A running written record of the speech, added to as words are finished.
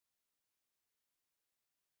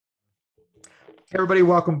Hey everybody,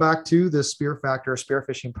 welcome back to the Spearfactor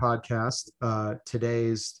Spearfishing Podcast.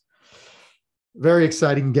 Today's very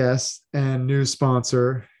exciting guest and new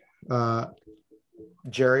sponsor, uh,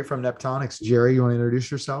 Jerry from Neptonics. Jerry, you want to introduce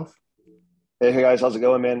yourself? Hey guys, how's it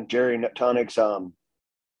going, man? Jerry, Neptonics.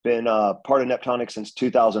 Been part of Neptonics since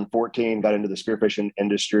 2014. Got into the spearfishing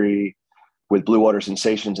industry with Blue Water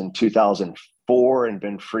Sensations in 2004, and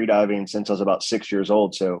been freediving since I was about 6 years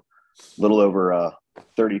old. So a little over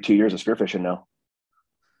 32 years of spearfishing now.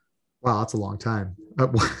 Wow, that's a long time.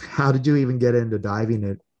 How did you even get into diving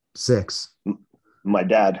at six? My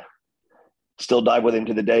dad still dive with him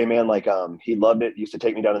to the day, man. Like he loved it. Used to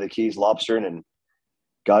take me down to the Keys lobstering, and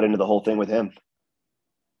got into the whole thing with him.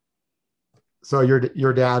 So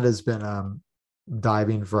your dad has been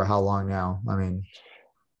diving for how long now? I mean,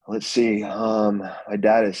 Let's see. My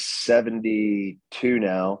dad is 72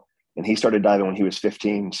 now, and he started diving when he was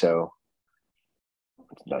 15. So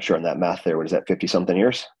not sure on that math there. What is that, 50 something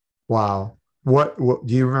years? wow. What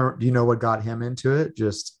do you remember? Do you know what got him into it?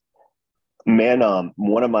 Just Man,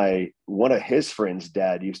 one of his friends'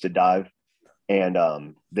 dad used to dive, and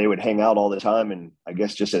they would hang out all the time, and I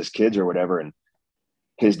guess just as kids or whatever. And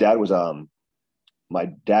his dad was my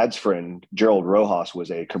dad's friend Gerald Rojas was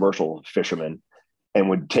a commercial fisherman, and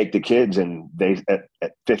would take the kids, and they at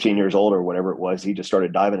 15 years old or whatever it was, he just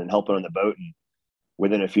started diving and helping on the boat, and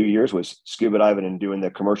within a few years was scuba diving and doing the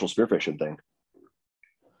commercial spearfishing thing.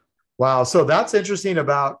 wow. So that's interesting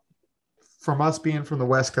about from us being from the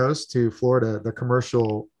West Coast to Florida, the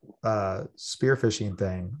commercial spearfishing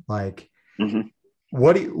thing. Like, Mm-hmm.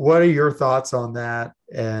 what are your thoughts on that?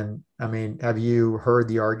 And I mean, have you heard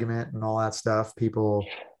the argument and all that stuff? People,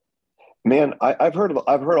 Man, I've heard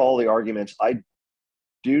all the arguments. I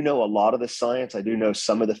do know a lot of the science. I do know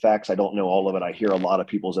some of the facts. I don't know all of it. I hear a lot of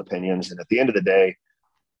people's opinions, and at the end of the day,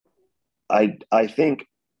 I think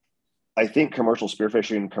commercial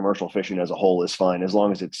spearfishing, commercial fishing as a whole is fine as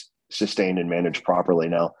long as it's sustained and managed properly.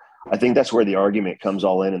 Now, I think that's where the argument comes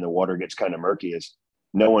all in, and the water gets kind of murky. Is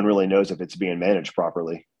no one really knows if it's being managed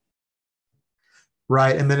properly.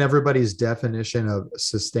 right? And then everybody's definition of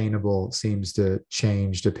sustainable seems to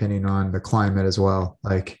change depending on the climate as well.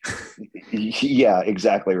 Like, Yeah,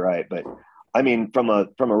 exactly right. But I mean, from a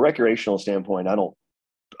recreational standpoint, I don't.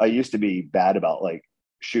 I used to be bad about like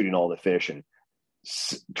shooting all the fish and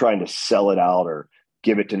trying to sell it out or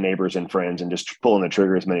give it to neighbors and friends and just pulling the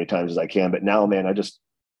trigger as many times as I can. But now, man, I just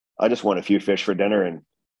want a few fish for dinner and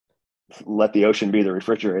let the ocean be the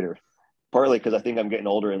refrigerator. Partly because I think I'm getting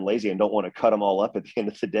older and lazy and don't want to cut them all up at the end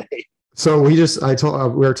of the day. so I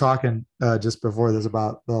told, we were talking just before this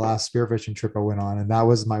about the last spearfishing trip I went on. And that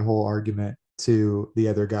was my whole argument to the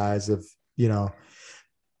other guys of, you know,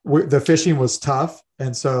 the fishing was tough.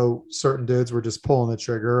 And so certain dudes were just pulling the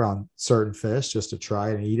trigger on certain fish just to try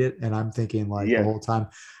and eat it. And I'm thinking like the Yeah, whole time,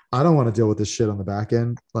 I don't want to deal with this shit on the back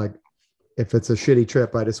end. Like if it's a shitty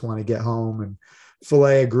trip, I just want to get home and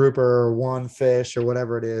fillet a grouper or one fish or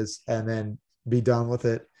whatever it is, and then be done with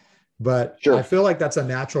it. But I sure. feel like that's a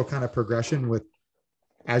natural kind of progression with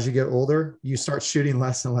as you get older, you start shooting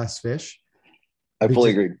less and less fish. I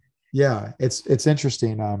fully Because agree. yeah, it's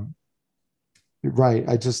interesting. Right.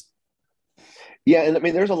 I just Yeah, and I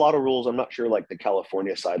mean, there's a lot of rules. I'm not sure like the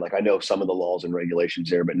California side. Like I know some of the laws and regulations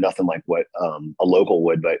there, but nothing like what a local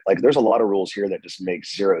would. But like, there's a lot of rules here that just make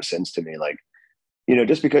zero sense to me. Like,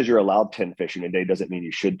 just because you're allowed 10 fish in a day doesn't mean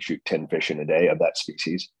you should shoot 10 fish in a day of that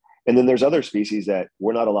species. And then there's other species that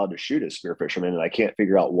we're not allowed to shoot as spear fishermen. And I can't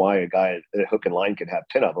figure out why a guy at a hook and line can have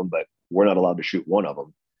 10 of them, but we're not allowed to shoot one of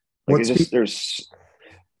them. Like it's what's just, there's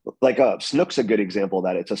like snook's a good example of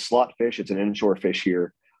that. It's a slot fish. It's an inshore fish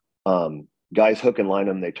here. Guys hook and line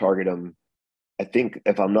them. They target them. I think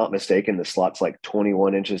if I'm not mistaken, the slot's like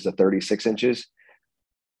 21 inches to 36 inches,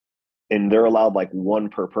 and they're allowed like one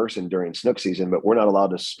per person during snook season, but we're not allowed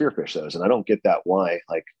to spearfish those. And I don't get that why.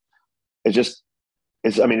 Like it's just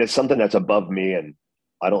I mean, it's something that's above me, and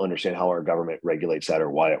I don't understand how our government regulates that or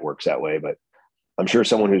why it works that way. But I'm sure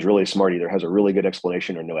someone who's really smart either has a really good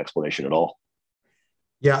explanation or no explanation at all.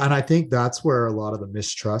 yeah, and I think that's where a lot of the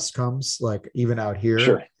mistrust comes, like even out here.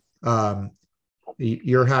 Sure. Um,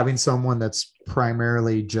 you're having someone that's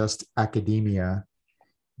primarily just academia,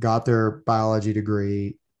 got their biology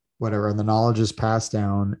degree, whatever, and the knowledge is passed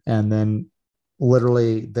down, and then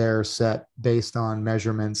literally they're set based on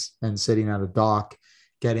measurements and sitting at a dock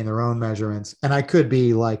getting their own measurements. And I could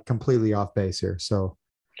be like completely off base here. So,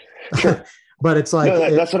 Sure. but it's like No,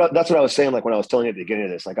 it, that's what I was saying. Like when I was telling you at the beginning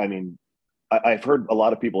of this, like, I mean, I've heard a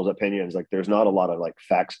lot of people's opinions. Like there's not a lot of like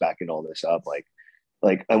facts backing all this up.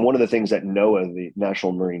 And one of the things that NOAA, the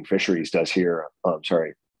National Marine Fisheries does here,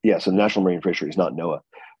 sorry. Yeah. So National Marine Fisheries, not NOAA.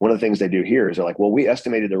 one of the things they do here is they're like, well, we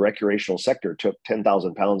estimated the recreational sector took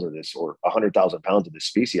 10,000 pounds of this or 100,000 pounds of this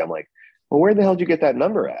species. I'm like, well, where the hell did you get that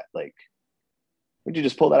number at? Like, would you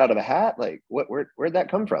just pull that out of a hat? Like, where'd that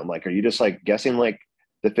come from? Like, are you just like guessing like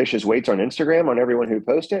the fish's weights on Instagram on everyone who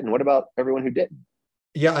posted? And what about everyone who didn't?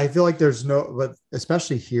 Yeah, I feel like there's no, but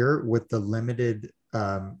especially here with the limited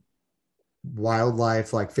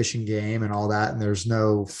wildlife like fishing game and all that, and there's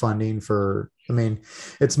no funding for, I mean,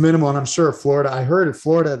 it's minimal. And I'm sure Florida, I heard in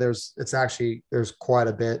Florida there's quite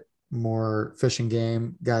a bit more fishing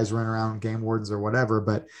game guys running around, game wardens or whatever.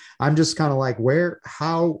 But I'm just kind of like,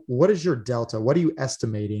 what is your delta? What are you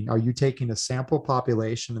estimating? Are you taking a sample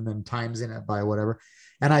population and then timesing it by whatever?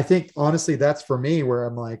 And I think honestly that's for me where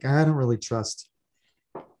I'm like, I don't really trust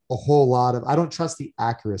a whole lot of, I don't trust the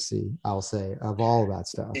accuracy, I'll say, of all of that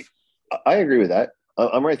stuff. I agree with that.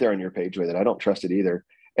 I'm right there on your page with it. I don't trust it either.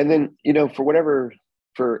 And then, for whatever,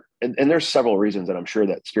 and there's several reasons that I'm sure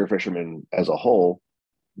that spear fishermen as a whole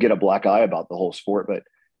get a black eye about the whole sport. But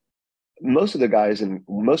most of the guys and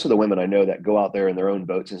most of the women I know that go out there in their own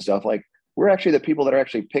boats and stuff, like, we're actually the people that are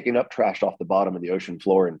actually picking up trash off the bottom of the ocean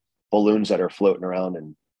floor and balloons that are floating around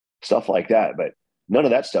and stuff like that. But none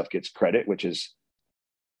of that stuff gets credit, which is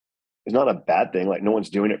not a bad thing. Like, no one's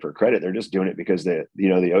doing it for credit. They're just doing it because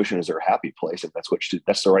the ocean is their happy place. And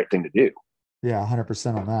that's the right thing to do. Yeah,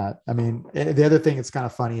 100% on that. I mean, the other thing that's kind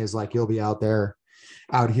of funny is like, you'll be out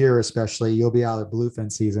here, especially, you'll be out at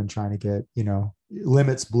bluefin season trying to get,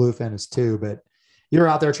 limits bluefin is too, but you're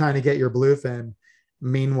out there trying to get your bluefin.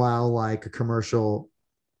 Meanwhile, like a commercial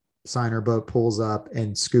signer boat pulls up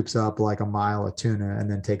and scoops up like a mile of tuna and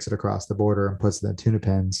then takes it across the border and puts it in tuna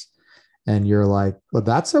pens. And you're like, well,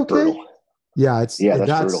 that's okay. Brutal. Yeah, that's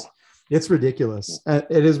brutal. It's ridiculous. It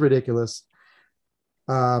is ridiculous.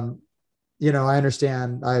 I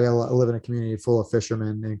understand. I live in a community full of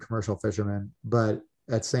fishermen and commercial fishermen, but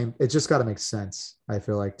it just got to make sense. I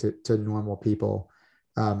feel like to normal people,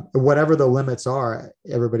 whatever the limits are,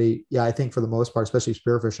 everybody. Yeah, I think for the most part, especially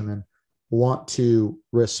spear fishermen, want to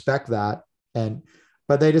respect that,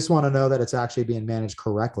 but they just want to know that it's actually being managed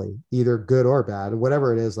correctly, either good or bad,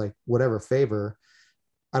 whatever it is, like whatever favor.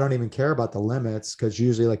 I don't even care about the limits because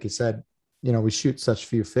usually, like you said, we shoot such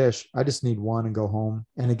few fish. I just need one and go home,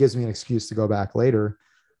 and it gives me an excuse to go back later.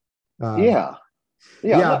 Yeah. I'm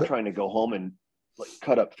not trying to go home and like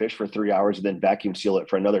cut up fish for 3 hours and then vacuum seal it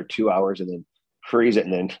for another 2 hours and then freeze it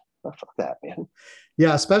and then fuck that, man.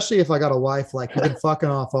 Yeah, especially if I got a wife like you've been fucking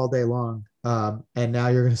off all day long, and now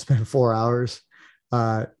you're going to spend 4 hours.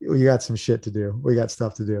 You got some shit to do. We got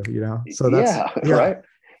stuff to do, So that's right.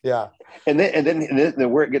 Yeah. And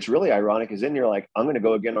then where it gets really ironic is then you're like, I'm going to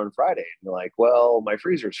go again on Friday. And you're like, well, my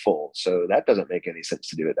freezer's full. So that doesn't make any sense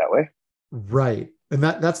to do it that way. Right. And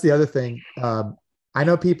that's the other thing. I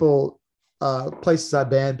know people, places I've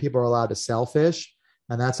been, people are allowed to sell fish,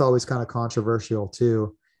 and that's always kind of controversial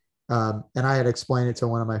too. And I had explained it to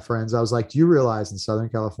one of my friends. I was like, do you realize in Southern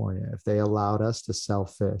California, if they allowed us to sell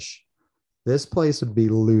fish, this place would be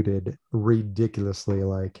looted ridiculously.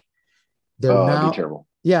 Like It'd be terrible.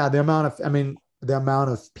 Yeah, the amount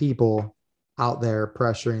of people out there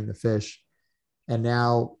pressuring the fish. And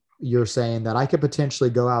now you're saying that I could potentially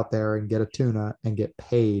go out there and get a tuna and get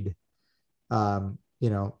paid, however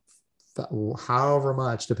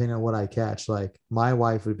much, depending on what I catch. Like my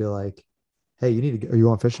wife would be like, hey, are you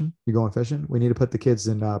going fishing? You going fishing? We need to put the kids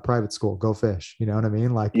in private school, go fish. You know what I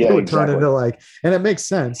mean? Like it would turn into like, and it makes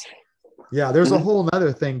sense. Yeah, there's a whole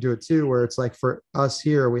nother thing to it too, where it's like for us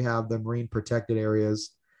here, we have the marine protected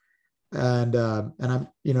areas, and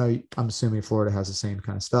I'm assuming Florida has the same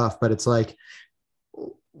kind of stuff, but it's like,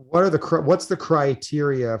 what's the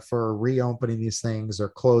criteria for reopening these things or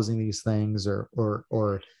closing these things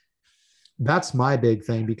or that's my big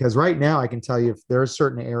thing, because right now I can tell you if there are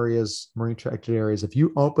certain areas, marine protected areas, if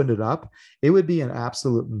you opened it up, it would be an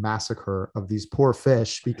absolute massacre of these poor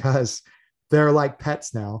fish because they're like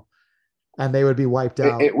pets now. And they would be wiped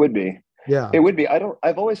out. It would be. Yeah. It would be.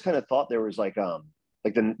 I've always kind of thought there was like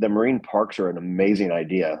the marine parks are an amazing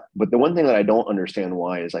idea. But the one thing that I don't understand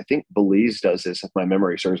why is I think Belize does this, if my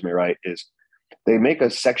memory serves me right, is they make a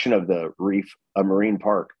section of the reef a marine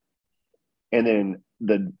park. And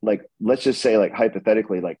then let's just say like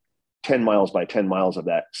hypothetically, like 10 miles by 10 miles of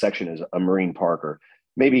that section is a marine park, or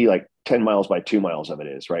maybe like 10 miles by 2 miles of it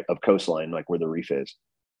is, right, of coastline, like where the reef is.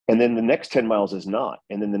 And then the next 10 miles is not.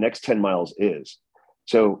 And then the next 10 miles is.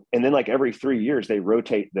 So, and then like every 3 years, they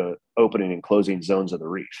rotate the opening and closing zones of the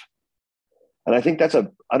reef. And I think I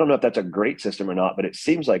don't know if that's a great system or not, but it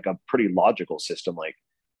seems like a pretty logical system. Like,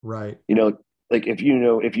 right. Like if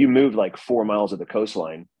you move like 4 miles of the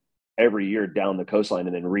coastline every year down the coastline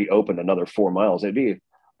and then reopen another 4 miles, it'd be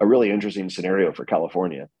a really interesting scenario for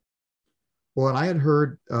California. Well, and I had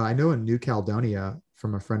heard, I know in New Caledonia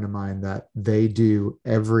from a friend of mine that they do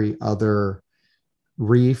every other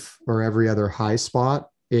reef or every other high spot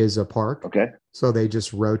is a park. Okay. So they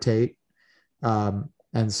just rotate.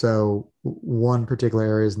 And so one particular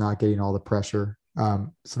area is not getting all the pressure.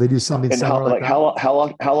 So they do something And similar how like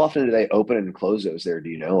like that. how often do they open and close those there? Do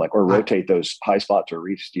you know? Like, or I, rotate those high spots or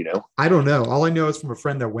reefs? Do you know? I don't know. All I know is from a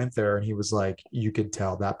friend that went there and he was like, you could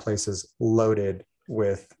tell that place is loaded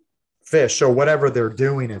with fish. So whatever they're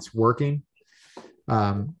doing, it's working.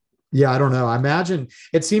 Um, yeah, I don't know. I imagine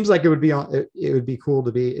it seems like it would be on, it would be cool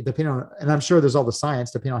to be depending on, and I'm sure there's all the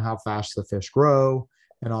science depending on how fast the fish grow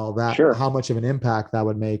and all that, Sure. how much of an impact that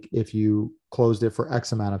would make if you closed it for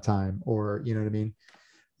X amount of time, or you know what I mean?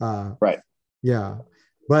 Uh, Right. yeah.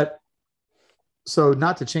 But so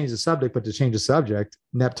not to change the subject, but to change the subject,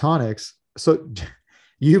 Neptonics. So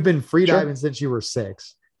you've been Sure. freediving since you were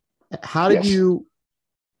 6. How did Yes. you,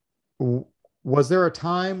 was there a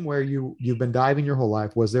time where you've been diving your whole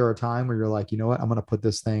life? Was there a time where you're like, you know what, I'm going to put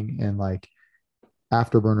this thing in like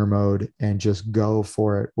afterburner mode and just go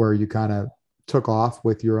for it, where you kind of took off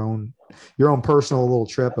with your own personal little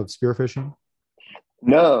trip of spearfishing?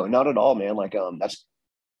 No, not at all, man. Like, that's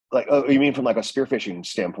like, oh, you mean from like a spearfishing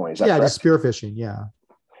standpoint? Is that Yeah, just correct? spearfishing. Yeah.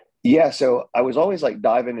 Yeah. So I was always like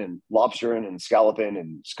diving and lobstering and scalloping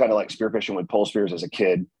and it's kind of like spearfishing with pole spears as a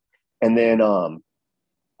kid. And then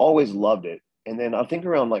always loved it. And then I think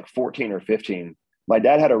around like 14 or 15, my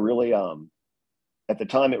dad had a really at the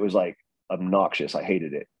time it was like obnoxious. I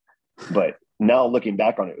hated it. But now looking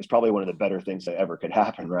back on it, it was probably one of the better things that ever could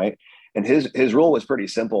happen, right? And his rule was pretty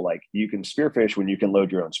simple. Like, you can spearfish when you can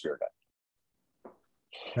load your own spear gun.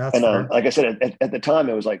 That's And fair. like I said, at the time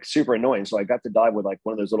it was like super annoying. So I got to dive with like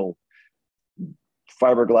one of those little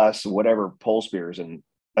fiberglass whatever pole spears, and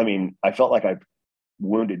I mean, I felt like I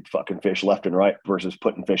wounded fucking fish left and right versus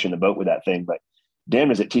putting fish in the boat with that thing. But damn,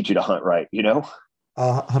 does it teach you to hunt right, you know?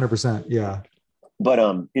 100%. Yeah. But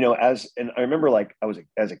you know, and I remember like I was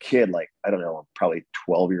as a kid, like I don't know, probably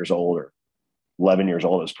 12 years old or 11 years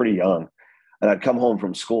old. I was pretty young, and I'd come home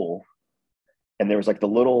from school, and there was like the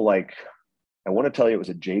little like I want to tell you it was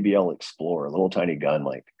a JBL Explorer, a little tiny gun,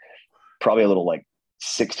 like probably a little like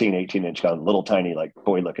 16, 18-inch gun, little tiny like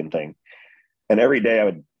boy looking thing. And every day I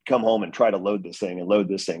would come home and try to load this thing and load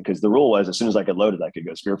this thing because the rule was as soon as I could load it, I could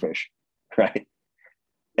go spearfish, right?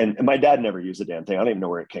 And my dad never used the damn thing. I don't even know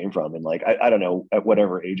where it came from. And like I don't know at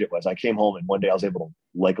whatever age it was. I came home and one day I was able to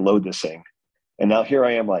like load this thing, and now here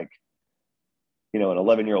I am, like, you know, an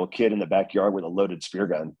 11-year-old kid in the backyard with a loaded spear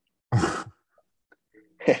gun.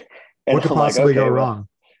 And What could I'm like, possibly go okay, well, wrong?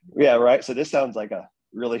 yeah, right. So this sounds like a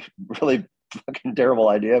really, really fucking terrible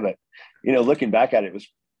idea, but you know, looking back at it, it was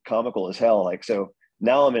comical as hell. Like, so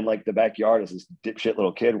now I'm in like the backyard as this dipshit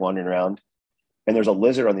little kid wandering around, and there's a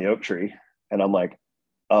lizard on the oak tree, and I'm like,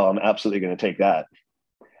 oh, I'm absolutely going to take that.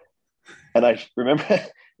 And I remember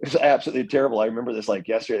it was absolutely terrible. I remember this like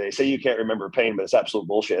yesterday. They say you can't remember pain, but it's absolute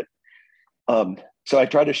bullshit. So I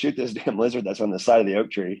tried to shoot this damn lizard that's on the side of the oak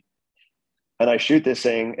tree, and I shoot this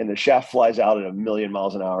thing, and the shaft flies out at a million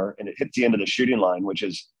miles an hour, and it hits the end of the shooting line, which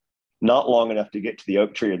is not long enough to get to the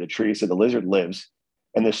oak tree or the tree. So the lizard lives,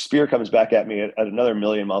 and the spear comes back at me at another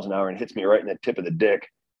million miles an hour and hits me right in the tip of the dick.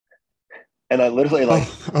 And I literally like,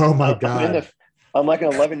 Oh my I'm in God. the, I'm like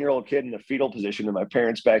an 11-year-old kid in the fetal position in my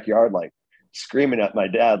parents' backyard, like screaming at my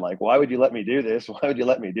dad, like, why would you let me do this? Why would you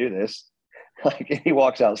let me do this? Like, and he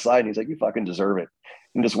walks outside and he's like, you fucking deserve it.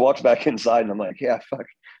 And just walks back inside. And I'm like, yeah,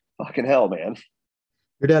 fucking hell, man.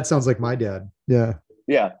 Your dad sounds like my dad. Yeah.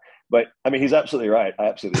 Yeah. But I mean, he's absolutely right. I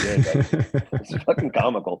absolutely did. But it's fucking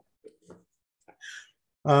comical.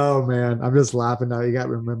 Oh man, I'm just laughing now. You got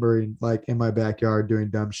remembering like in my backyard doing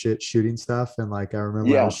dumb shit, shooting stuff. And like I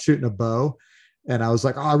remember I was Yeah. shooting a bow and I was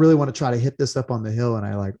like, oh, I really want to try to hit this up on the hill. And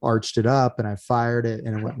I like arched it up and I fired it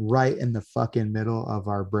and it went right in the fucking middle of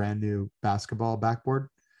our brand new basketball backboard.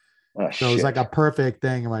 Oh, So it was like shit. a perfect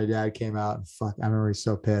thing. And my dad came out and fuck, I remember he's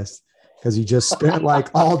so pissed because he just spent like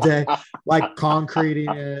all day like concreting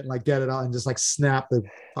it, and, like get it all and just like snap the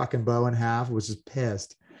fucking bow in half. Was just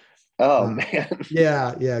pissed. Oh, Uh, man.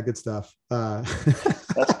 yeah, yeah, good stuff.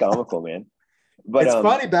 That's comical, man. But It's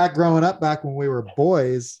funny back growing up, back when we were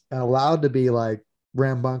boys and allowed to be like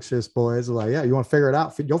rambunctious boys. Like, yeah, you want to figure it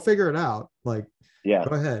out? You'll figure it out. Like, yeah.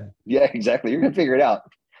 go ahead. Yeah, exactly. You're going to figure it out.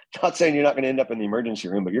 Not saying you're not going to end up in the emergency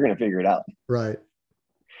room, but you're going to figure it out. Right.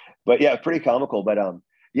 But yeah, pretty comical. But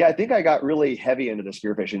yeah, I think I got really heavy into the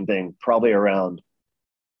spearfishing thing probably around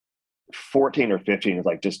 14 or 15. It's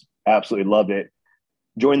like just absolutely loved it.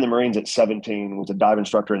 Joined the Marines at 17, was a dive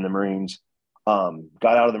instructor in the Marines.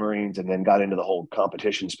 got out of the Marines and then got into the whole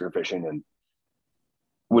competition spearfishing, and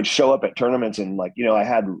would show up at tournaments, and like, you know, I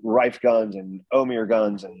had Rife guns and Omier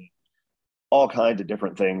guns and all kinds of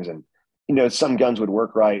different things. And, you know, some guns would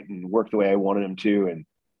work right and work the way I wanted them to. And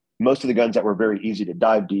most of the guns that were very easy to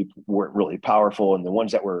dive deep weren't really powerful. And the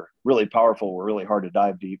ones that were really powerful were really hard to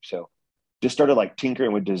dive deep. So just started like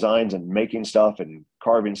tinkering with designs and making stuff and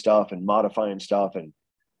carving stuff and modifying stuff, and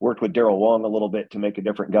worked with Daryl Wong a little bit to make a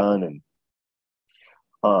different gun, and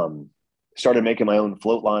started making my own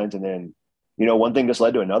float lines. And then, you know, one thing just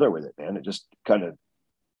led to another with it, man. It just kind of,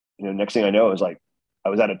 you know, next thing I know, it was like I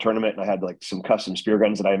was at a tournament and I had like some custom spear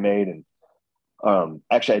guns that I made. And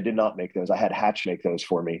actually, I did not make those. I had Hatch make those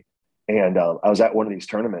for me. And I was at one of these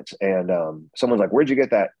tournaments, and someone's like, "Where'd you get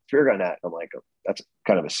that spear gun at?" I'm like, "Oh, that's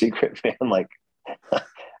kind of a secret, man." Like,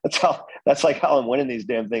 that's like how I'm winning these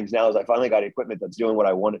damn things now, is I finally got equipment that's doing what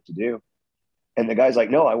I want it to do. And the guy's like,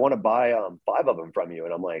 "No, I want to buy 5 of them from you."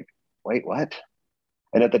 And I'm like, "Wait, what?"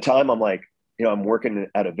 And at the time, I'm like, you know, I'm working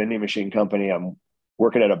at a vending machine company. I'm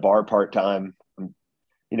working at a bar part-time. I'm,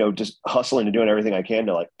 you know, just hustling and doing everything I can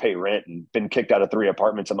to like pay rent, and been kicked out of 3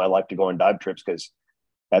 apartments in my life to go on dive trips, because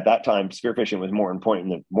at that time spearfishing was more important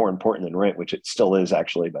than rent, which it still is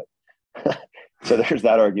actually. But so there's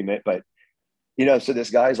that argument. But, you know, so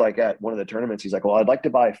this guy's like at one of the tournaments, he's like, "Well, I'd like to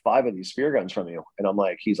buy 5 of these spear guns from you." And I'm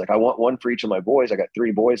like, he's like, "I want 1 for each of my boys. I got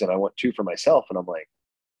 3 boys and I want 2 for myself." And I'm like,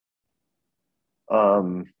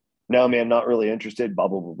 "No, man, not really interested, blah,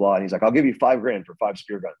 blah, blah, blah." And he's like, "I'll give you $5,000 for 5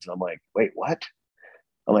 spear guns." And I'm like, "Wait, what?"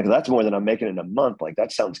 I'm like, "That's more than I'm making in a month. Like,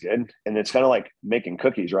 that sounds good." And it's kind of like making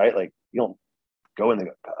cookies, right? Like, you don't go in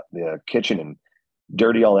the kitchen and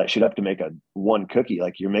dirty all that shit up to make a 1 cookie.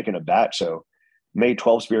 Like, you're making a batch. So made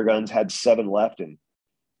 12 spear guns, had 7 left, and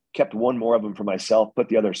kept 1 more of them for myself, put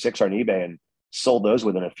the other 6 on eBay, and sold those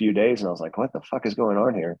within a few days. And I was like, "What the fuck is going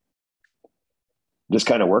on here?" Just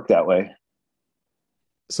kind of worked that way.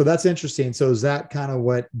 So that's interesting. So is that kind of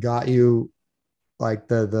what got you, like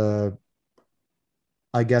the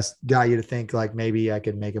I guess got you to think like maybe I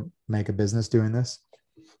could make a business doing this?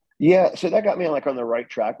 Yeah, so that got me like on the right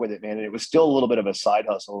track with it, man. And it was still a little bit of a side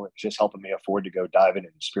hustle. It's just helping me afford to go diving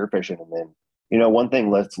and spearfishing. And then, you know, one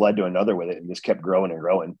thing led to another with it, and just kept growing and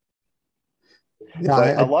growing. Yeah,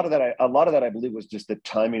 But a lot of that I believe was just the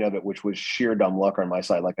timing of it, which was sheer dumb luck on my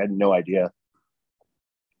side. Like, I had no idea.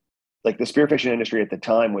 Like, the spearfishing industry at the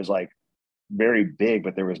time was like very big,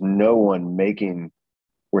 but there was no one making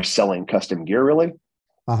or selling custom gear really.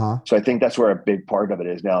 uh-huh. So I think that's where a big part of it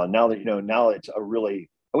is now. And now that, you know, now it's a really,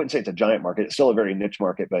 I wouldn't say it's a giant market. It's still a very niche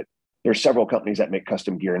market, but there's several companies that make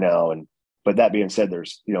custom gear now. And, but that being said,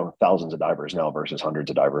 there's, you know, thousands of divers now versus hundreds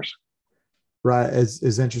of divers. Right.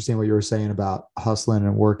 It's interesting what you were saying about hustling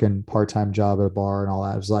and working part-time job at a bar and all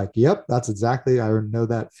that. I was like, yep, that's exactly, I know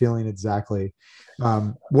that feeling exactly.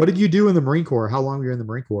 What did you do in the Marine Corps? How long were you in the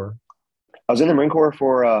Marine Corps? I was in the Marine Corps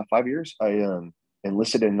for 5 years. I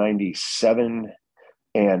enlisted in 97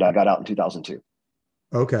 and I got out in 2002.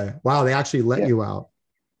 Okay. Wow. They actually let Yeah. you out.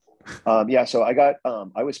 Yeah. So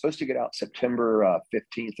I was supposed to get out September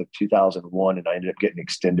 15th of 2001, and I ended up getting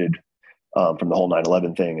extended from the whole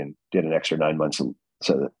 9/11 thing, and did an extra 9 months. And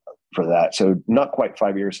so for that, so not quite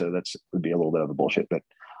 5 years. So that's would be a little bit of a bullshit, but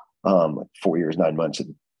 4 years, 9 months.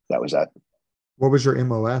 And that was that. What was your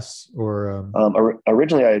MOS or,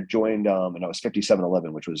 Originally I joined, and I was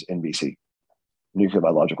 5711, which was NBC, nuclear,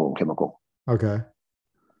 biological, and chemical. okay.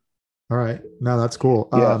 All right. No, that's cool.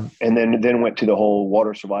 Yeah. And then went to the whole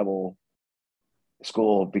water survival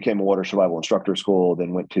school, became a water survival instructor school,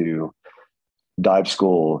 then went to dive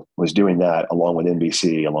school, was doing that along with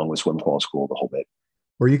NBC, along with swim qual school, the whole bit.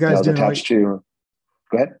 Were you And I guys was doing attached to,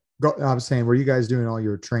 go ahead. I was saying, were you guys doing all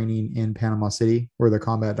your training in Panama City where the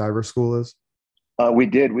combat diver school is? We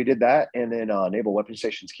did that. And then Naval Weapons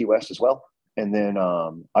Stations Key West as well. And then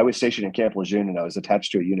I was stationed in Camp Lejeune, and I was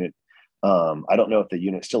attached to a unit. I don't know if the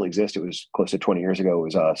unit still exists. It was close to 20 years ago.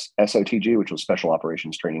 It was SOTG, which was Special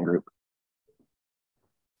Operations Training Group.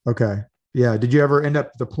 Okay. Yeah. Did you ever end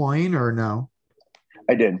up deploying or no?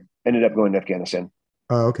 I did. Ended up going to Afghanistan.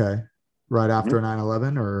 Oh, okay. Right after Mhm.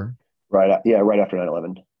 9/11 or? Right. Yeah. Right after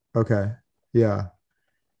 9/11. Okay. Yeah.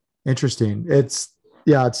 Interesting. It's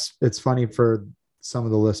funny for some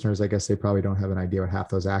of the listeners. I guess they probably don't have an idea what half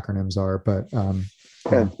those acronyms are, but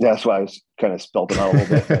And that's why I was kind of spelled it out a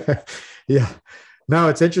little bit. But yeah. No,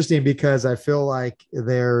 it's interesting because I feel like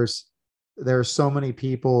there's so many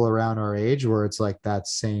people around our age where it's like that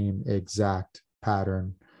same exact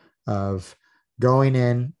pattern of going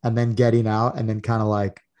in and then getting out and then kind of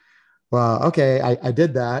like, well, okay, I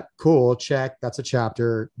did that. Cool. Check. That's a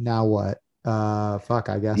chapter. Now what? Fuck,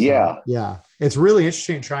 I guess so. Yeah. Yeah. It's really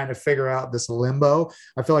interesting trying to figure out this limbo.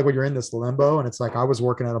 I feel like when you're in this limbo and it's like I was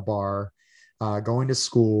working at a bar, going to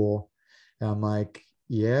school, and I'm like,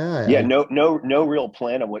 yeah, Yeah. No real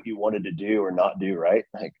plan of what you wanted to do or not do. Right.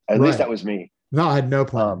 Like, at least right. that was me. No, I had no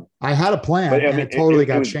plan. Um, I had a but plan I and mean, it totally it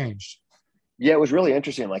got was, changed. yeah, it was really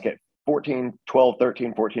interesting. Like at 14, 12,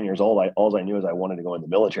 13, 14 years old, all I knew is I wanted to go in the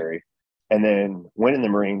military, and then went in the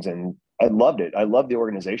Marines, and I loved it. I loved the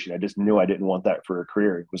organization. I just knew I didn't want that for a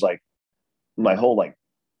career. It was like my whole like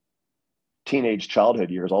teenage childhood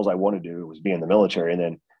years, all I wanted to do was be in the military. And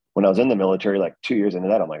then when I was in the military, like 2 years into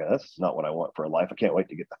that, I'm like, that's not what I want for a life. I can't wait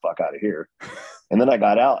to get the fuck out of here. And then I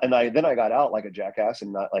got out, and I got out like a jackass,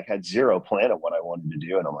 and not like had zero plan of what I wanted to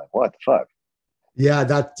do. And I'm like, what the fuck? Yeah,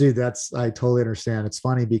 that dude, that's I totally understand. It's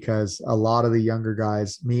funny because a lot of the younger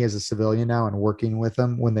guys, me as a civilian now and working with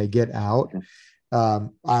them, when they get out, I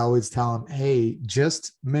always tell them, hey,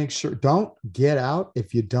 just make sure don't get out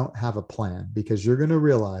if you don't have a plan, because you're going to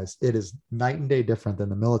realize it is night and day different than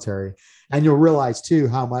the military. And you'll realize too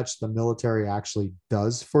how much the military actually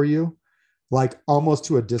does for you, like almost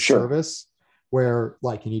to a Sure. disservice, where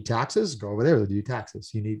like you need taxes, go over there to do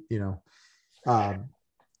taxes. You need, um,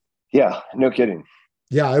 Yeah. No kidding.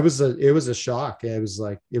 yeah, it was a shock. It was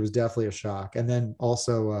like it was definitely a shock. And then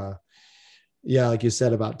also yeah, like you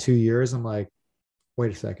said, about 2 years, I'm like,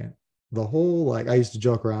 wait a second. The whole like I used to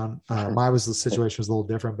joke around. My was the situation was a little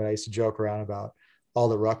different, but I used to joke around about all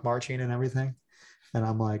the ruck marching and everything. And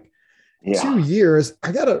I'm like, Yeah. 2 years,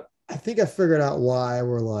 I think I figured out why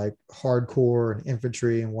we're like hardcore and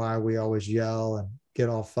infantry and why we always yell and get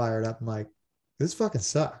all fired up. I'm like, this fucking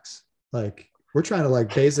sucks. Like, we're trying to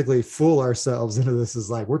like basically fool ourselves into this is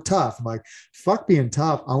like, we're tough. I'm like, fuck being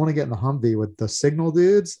tough. I want to get in the Humvee with the signal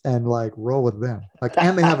dudes and like roll with them. Like,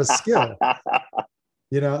 and they have a skill.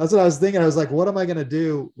 That's what I was thinking. I was like, what am I going to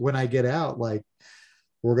do when I get out? Like,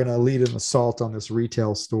 we're going to lead an assault on this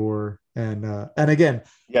retail store. And again,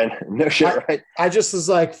 Yeah. No shit. I, Right. I just was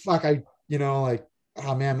like, fuck, like,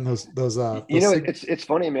 oh man, It's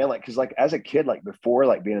funny, man. Like, cause like as a kid, like before,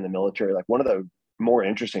 like being in the military, like one of the more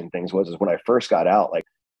interesting things was is when I first got out, like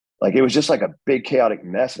it was just like a big chaotic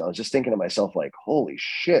mess. And I was just thinking to myself, like, holy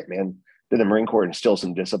shit, man, did the Marine Corps instill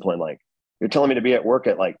some discipline? Like you're telling me to be at work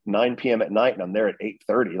at like 9 p.m. at night and I'm there at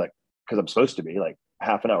 8:30, like, cause I'm supposed to be like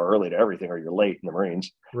half an hour early to everything, or you're late in the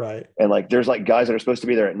Marines. right. And like, there's like guys that are supposed to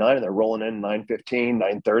be there at 9 and they're rolling in 9:15,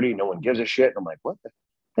 9:30. No one gives a shit. And I'm like, what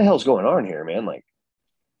the hell's going on here, man? Like,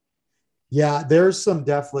 Yeah, there's some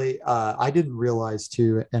definitely I didn't realize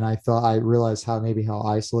too, and I realized how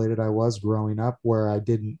isolated I was growing up, where I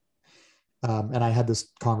didn't and I had this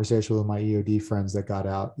conversation with my EOD friends that got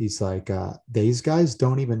out. He's like, these guys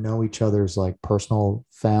don't even know each other's like personal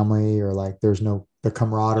family, or like there's no the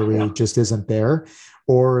camaraderie yeah, just isn't there.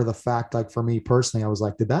 Or the fact, like for me personally, I was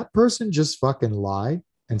like, did that person just fucking lie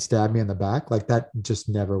and stab me in the back? Like that just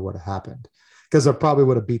never would have happened. Because I probably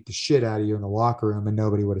would have beat the shit out of you in the locker room and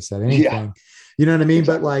nobody would have said yeah, anything. You know what I mean?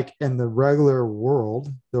 But exactly. like in the regular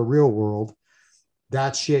world, the real world,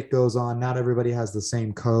 that shit goes on. Not everybody has the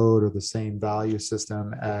same code or the same value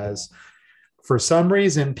system as, for some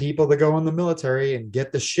reason, people that go in the military and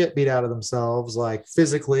get the shit beat out of themselves, like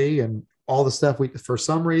physically and all the stuff for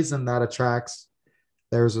some reason that attracts,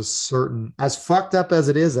 there's a certain, as fucked up as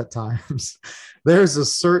it is at times, there's a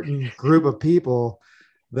certain group of people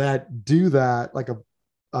that do that, like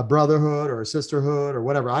a brotherhood or a sisterhood or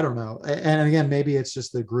whatever. I don't know. And again, maybe it's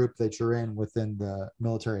just the group that you're in within the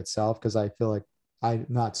military itself. Cause I feel like I'm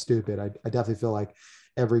not stupid. I definitely feel like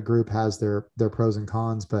every group has their pros and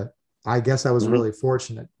cons, but I guess I was Mm-hmm. really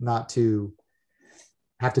fortunate not to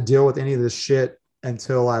have to deal with any of this shit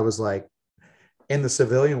until I was like in the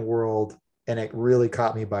civilian world. And it really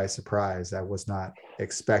caught me by surprise. I was not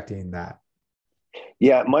expecting that.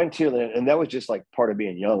 Yeah, mine too. And that was just like part of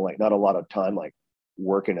being young, like not a lot of time, like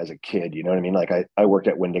working as a kid. You know what I mean? Like I worked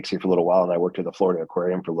at Winn-Dixie for a little while and I worked at the Florida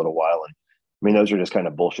Aquarium for a little while. And I mean, those are just kind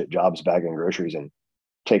of bullshit jobs, bagging groceries and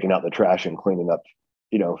taking out the trash and cleaning up,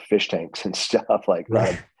 fish tanks and stuff. Like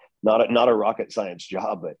Right. not a rocket science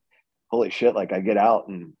job, but holy shit. Like I get out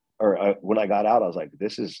when I got out, I was like,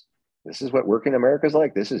 this is what working in America is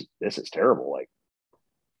like. This is terrible. Like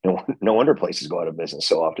no wonder places go out of business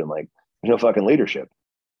so often. Like there's no fucking leadership.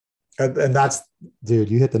 And that's,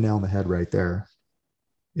 dude, you hit the nail on the head right there.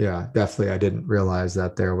 Yeah, definitely. I didn't realize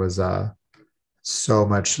that there was so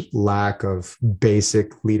much lack of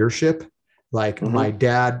basic leadership. Like Mm-hmm. my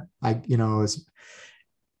dad, is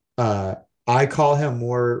uh I call him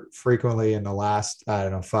more frequently in the last, I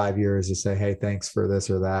don't know, 5 years to say, hey, thanks for this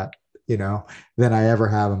or that, than I ever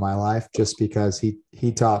have in my life, just because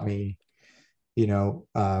he taught me,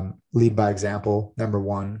 lead by example. Number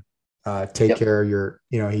one, take Yep. care of your,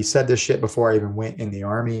 he said this shit before I even went in the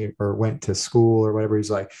army or went to school or whatever.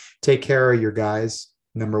 He's like, take care of your guys.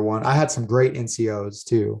 Number one, I had some great NCOs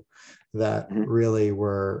too that Mhm. really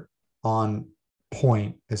were on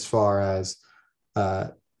point as far as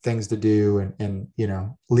things to do and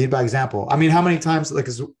lead by example. I mean, how many times, like,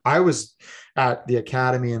 'cause I was at the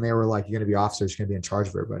academy and they were like, you're going to be officers, you're going to be in charge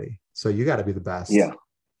of everybody. So you got to be the best Yeah.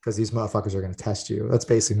 because these motherfuckers are going to test you. That's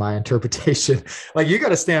basically my interpretation. Like, you got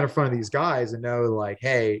to stand in front of these guys and know, like,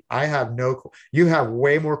 hey, you have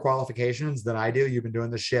way more qualifications than I do. You've been doing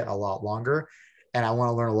this shit a lot longer, and I want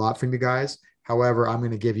to learn a lot from you guys. However, I'm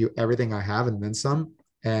going to give you everything I have and then some.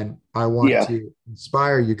 And I want Yeah. to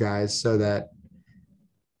inspire you guys so that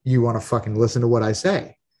you want to fucking listen to what I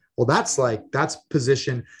say. Well, that's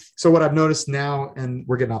position. So what I've noticed now, and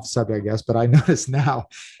we're getting off the subject, I guess, but I noticed now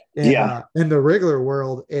Yeah. in the regular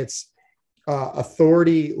world, it's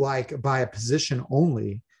authority like by a position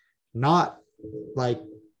only, not like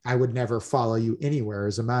I would never follow you anywhere.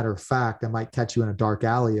 As a matter of fact, I might catch you in a dark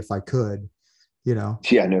alley if I could, you know,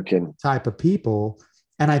 Yeah. No kidding. type of people.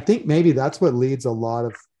 And I think maybe that's what leads a lot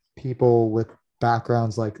of people with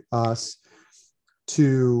backgrounds like us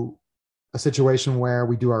to a situation where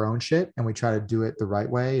we do our own shit and we try to do it the right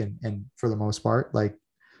way. And for the most part, like,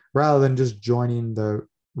 rather than just joining the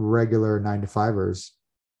regular 9 to 5ers.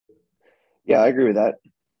 Yeah, I agree with that.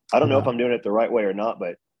 I don't know if Yeah. I'm doing it the right way or not,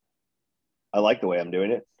 but I like the way I'm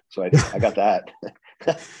doing it. So I got that.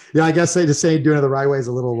 Yeah. I guess they just say doing it the right way is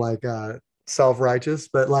a little like self-righteous,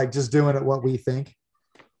 but like just doing it what we think,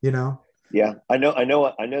 you know? Yeah. I know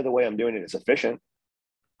the way I'm doing it is efficient.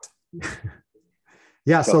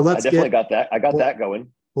 Yeah. So So I let's definitely get, got that. I got well, that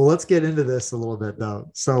going. well, let's get into this a little bit though.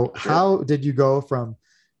 So Sure. how did you go from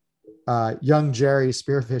young Jerry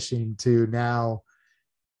spearfishing to now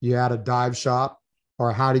you had a dive shop,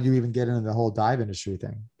 or how did you even get into the whole dive industry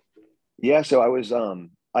thing? Yeah. So I was, I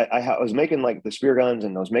was making like the spear guns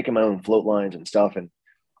and I was making my own float lines and stuff. And,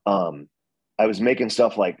 um, I was making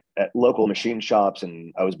stuff like at local machine shops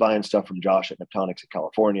and I was buying stuff from Josh at Neptonics in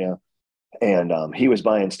California. And, he was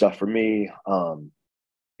buying stuff for me,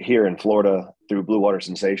 here in Florida through Blue Water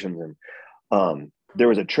Sensations. And, there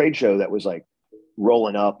was a trade show that was like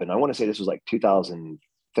rolling up. And I want to say this was like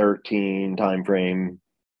 2013 timeframe.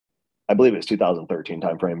 I believe it was 2013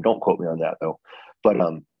 timeframe. Don't quote me on that though. But,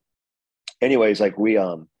 anyways, like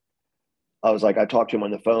I was like, I talked to him on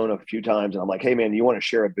the phone a few times and I'm like, hey man, you want to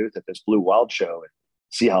share a booth at this Blue Wild show and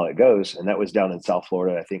see how it goes? And that was down in South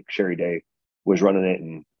Florida. I think Sherry Day was running it.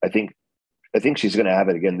 And I think she's going to have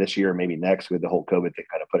it again this year, maybe next, with the whole COVID thing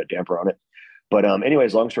kind of put a damper on it. But,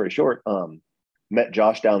 anyways, long story short, met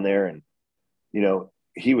Josh down there and,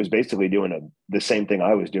 he was basically doing the same thing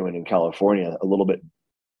I was doing in California, a little bit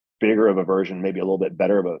bigger of a version, maybe a little bit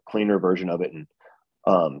better of a cleaner version of it. And,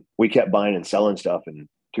 we kept buying and selling stuff and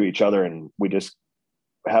to each other. And we just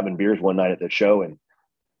having beers one night at the show. And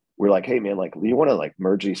we're like, hey man, like, you want to like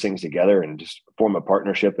merge these things together and just form a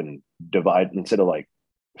partnership and divide instead of like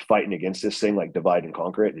fighting against this thing, like divide and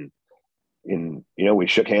conquer it. And we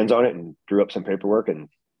shook hands on it and drew up some paperwork. And,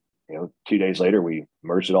 2 days later we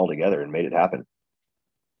merged it all together and made it happen.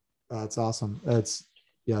 That's awesome. That's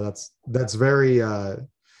very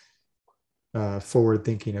forward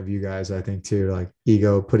thinking of you guys, I think, too. Like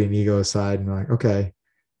putting ego aside and like, okay,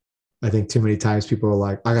 I think too many times people are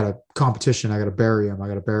like, I got a competition, I got to bury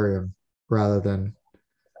him, rather than,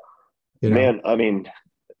 you know, Man, I mean,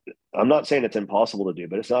 I'm not saying it's impossible to do,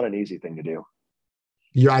 but it's not an easy thing to do.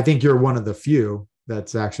 I think you're one of the few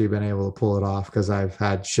that's actually been able to pull it off because I've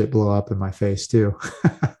had shit blow up in my face too.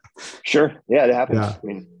 Sure. Yeah, it happens. Yeah, I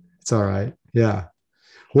mean, it's all right. Yeah.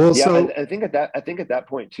 Well, yeah, so I think at that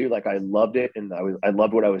point too, like I loved it and I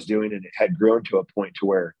loved what I was doing and it had grown to a point to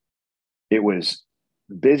where it was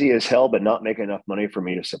busy as hell, but not making enough money for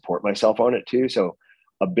me to support myself on it too. So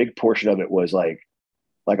a big portion of it was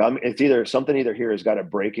it's either something either here has got to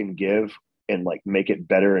break and give and like make it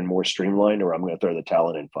better and more streamlined, or I'm going to throw the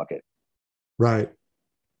towel in and fuck it. right.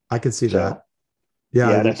 I could see So that. Yeah.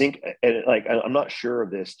 yeah, and I think, and like, I'm not sure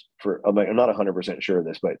of this I'm not 100% sure of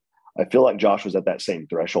this, but I feel like Josh was at that same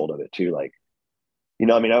threshold of it too. Like,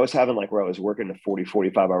 I mean, I was having like where I was working 40,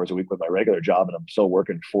 45 hours a week with my regular job, and I'm still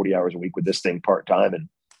working 40 hours a week with this thing part time, and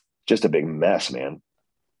just a big mess, man.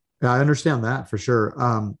 I understand that for sure.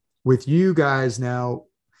 With you guys now,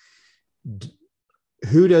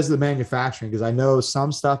 who does the manufacturing? Because I know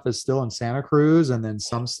some stuff is still in Santa Cruz, and then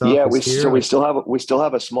some stuff Yeah, is here. Like, we still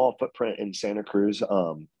have a small footprint in Santa Cruz.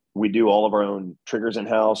 We do all of our own triggers in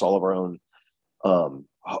house, all of our own,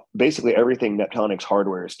 basically everything Neptonics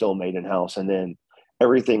hardware is still made in house, and then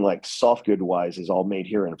everything like soft good wise is all made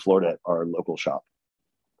here in Florida at our local shop,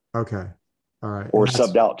 Okay. All right. or And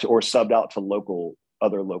that's subbed out to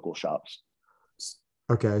other local shops.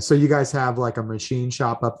 okay. So you guys have like a machine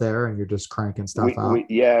shop up there and you're just cranking stuff out?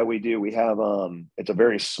 We do. We have it's a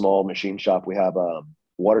very small machine shop. We have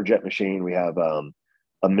water jet machine, we have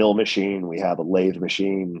a mill machine, we have a lathe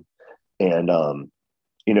machine, and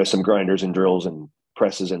you know, some grinders and drills and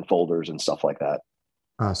presses and folders and stuff like that.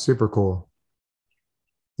 Super cool.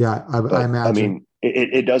 Yeah, I But I imagine. mean,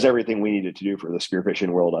 it does everything we needed to do for the spearfishing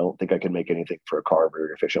world. I don't think I can make anything for a car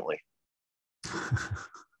very efficiently.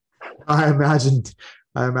 I imagined.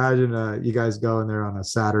 I imagine you guys go in there on a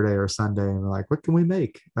Saturday or Sunday and like, what can we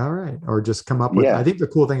make? All right, or just come up with. I Yeah, think the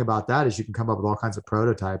cool thing about that is you can come up with all kinds of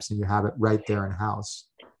prototypes and you have it right there in house.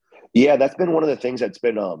 yeah, that's been one of the things that's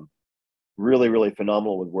been really really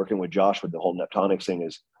phenomenal with working with Josh with the whole Neptonics thing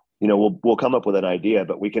is, you know, we'll come up with an idea,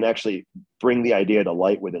 but we can actually bring the idea to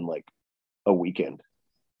light within like a weekend.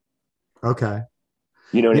 Okay.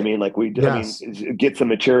 You know what I Yeah. mean? Like I mean, Yes. get some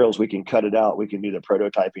materials, we can cut it out, we can do the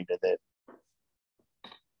prototyping, and then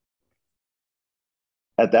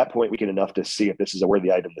at that point we can enough to see if this is a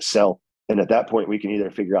worthy item to sell. And at that point we can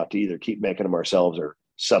either figure out to either keep making them ourselves or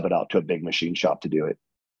sub it out to a big machine shop to do it.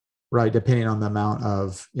 Right. Depending on the amount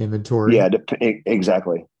of Yeah, inventory.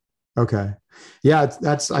 exactly. Okay. Yeah,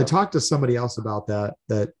 that's I So talked to somebody else about that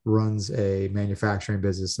runs a manufacturing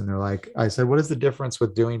business and they're like, I said, what is the difference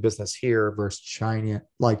with doing business here versus China,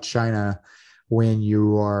 like China, when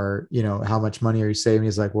you are, you know, how much money are you saving?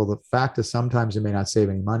 He's like, well, the fact is sometimes you may not save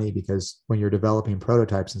any money because when you're developing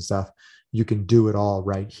prototypes and stuff, you can do it all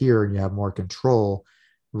right here and you have more control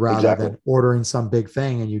rather exactly. than ordering some big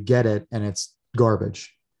thing and you get it and it's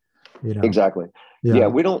garbage, you know. Exactly. Yeah, Yeah.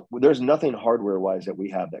 we don't there's nothing hardware wise that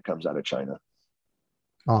we have that comes out of China.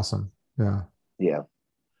 Awesome. Yeah. Yeah.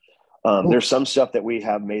 Cool. There's some stuff that we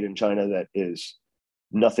have made in China that is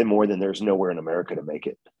nothing more than there's nowhere in America to make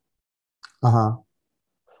it. Uh-huh.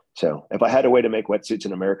 So if I had a way to make wetsuits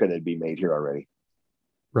in America, they'd be made here already.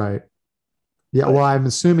 Right. Yeah, well, But I'm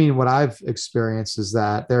assuming what I've experienced is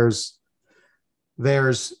that there's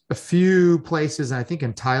a few places, and I think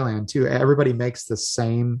in Thailand too, everybody makes the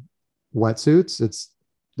same wetsuits. It's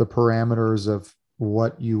the parameters of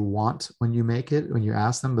what you want when you make it, when you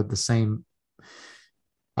ask them, but the same,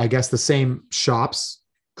 I guess the same shops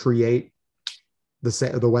create the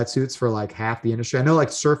wetsuits for like half the industry. I know like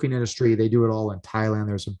surfing industry, they do it all in Thailand.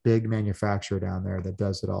 There's a big manufacturer down there that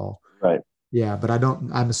does it all. right. Yeah, but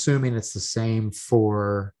I'm assuming it's the same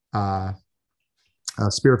for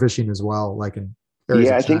spearfishing as well, like in areas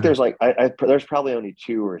Yeah, of I think China. there's like there's probably only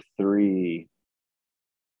two or three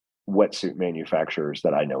wetsuit manufacturers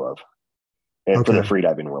that I know of, and for the Okay.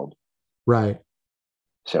 freediving world. Right.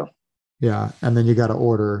 So Yeah. And then you got to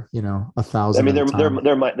order, a I thousand mean, at a time.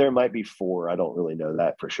 there might be four. I don't really know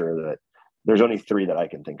that for sure. That there's only three that I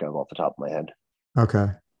can think of off the top of my head. Okay.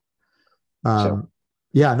 So Um,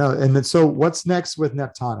 yeah, no. And then, so what's next with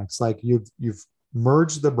Neptonics? Like you've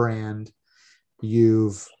merged the brand.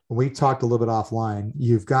 We talked a little bit offline.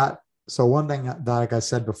 You've got, so one thing that, like I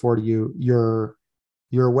said before to you, your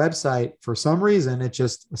website, for some reason, it's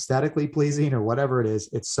just aesthetically pleasing or whatever it is.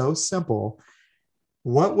 It's so simple.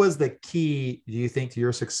 What was the key, do you think, to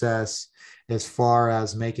your success as far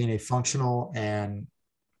as making a functional and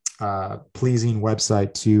pleasing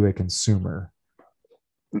website to a consumer?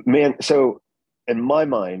 man, so in my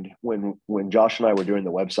mind, when Josh and I were doing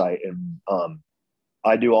the website, and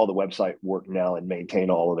I do all the website work now and maintain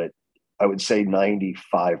all of it. I would say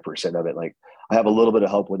 95% of it. Like I have a little bit of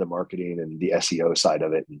help with the marketing and the SEO side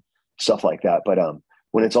of it and stuff like that. But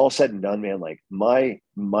when it's all said and done, man, like my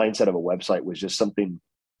mindset of a website was just something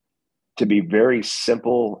to be very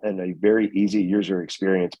simple and a very easy user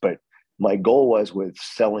experience. But my goal was with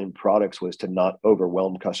selling products was to not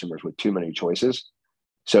overwhelm customers with too many choices.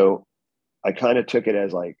 So I kind of took it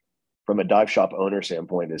as like from a dive shop owner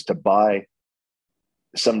standpoint is to buy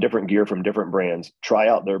some different gear from different brands, try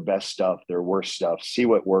out their best stuff, their worst stuff, see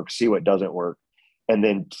what works, see what doesn't work, and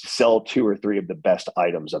then sell two or three of the best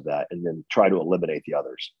items of that and then try to eliminate the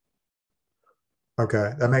others.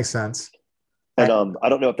 Okay, that makes sense. And I, I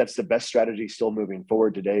don't know if that's the best strategy still moving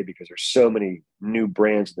forward today because there's so many new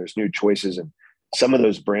brands and there's new choices. And some of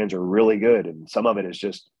those brands are really good. And some of it is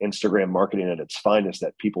just Instagram marketing at its finest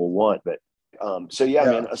that people want. But so, yeah,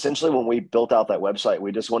 yeah. man, essentially when we built out that website,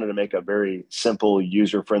 we just wanted to make a very simple,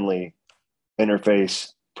 user friendly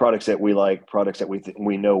interface, products that we like, products that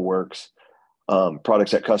we know works,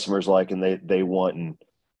 products that customers like and they want, and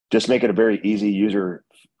just make it a very easy user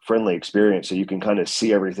friendly experience so you can kind of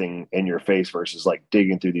see everything in your face versus like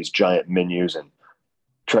digging through these giant menus and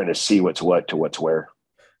trying to see what's what to what's where.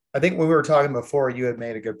 I think when we were talking before, you had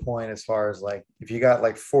made a good point as far as like if you got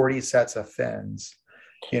like 40 sets of fins,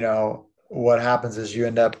 you know, what happens is you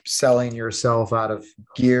end up selling yourself out of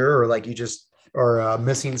gear, or like you just or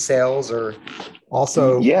missing sales, or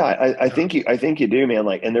also Yeah, I think you do, man.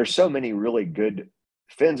 Like, and there's so many really good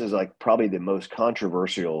fins is like probably the most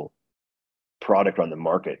controversial product on the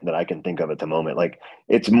market that I can think of at the moment. Like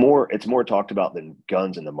it's more talked about than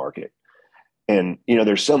guns in the market. And you know,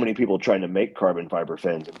 there's so many people trying to make carbon fiber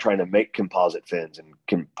fins and trying to make composite fins and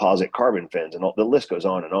composite carbon fins, and all, the list goes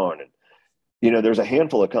on and on. And you know, there's a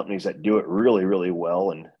handful of companies that do it really, really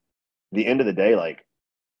well. And the end of the day, like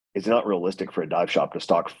it's not realistic for a dive shop to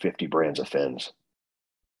stock 50 brands of fins.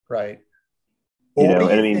 right. You Well, what do know,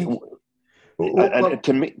 and you I mean, think?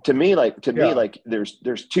 and to me, like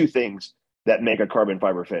there's two things that make a carbon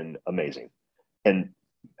fiber fin amazing, and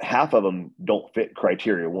half of them don't fit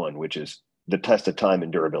criteria one, which is the test of time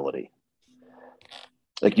and durability.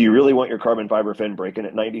 Like, do you really want your carbon fiber fin breaking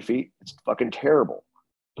at 90 feet? It's fucking terrible.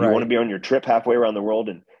 Do you want to Right. be on your trip halfway around the world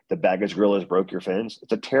and the baggage gorillas broke your fins?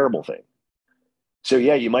 It's a terrible thing. So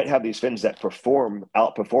yeah, you might have these fins that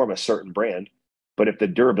outperform a certain brand, but if the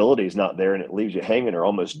durability is not there and it leaves you hanging or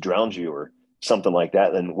almost drowns you or something like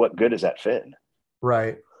that, then what good is that fin?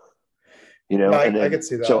 Right. You know, Yeah, and I then could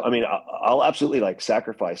see so that. I mean, I'll absolutely like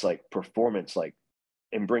sacrifice like performance, like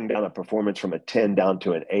and bring down a performance from a 10 down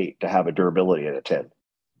to an 8 to have a durability at a 10.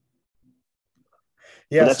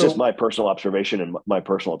 But Yeah. that's just So my personal observation and my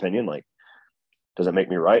personal opinion. Like, doesn't make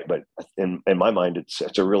me right, but in my mind, it's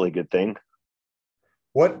a really good thing.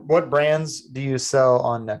 what brands do you sell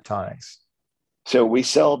on Neptonics? So we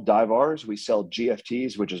sell Divars, we sell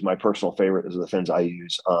GFTs, which is my personal favorite. Those are the fins I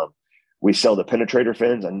use. We sell the Penetrator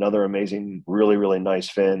fins, another amazing, really, really nice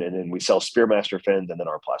fin, and then we sell Spearmaster fins, and then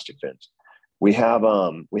our plastic fins. We have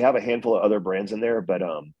a handful of other brands in there, but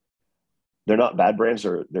they're not bad brands.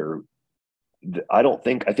 They're I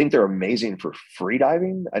think they're amazing for free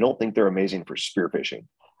diving. I don't think they're amazing for spearfishing,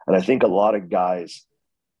 and I think a lot of guys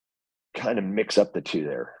kind of mix up the two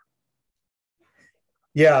there.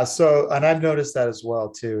 Yeah, so and I've noticed that as well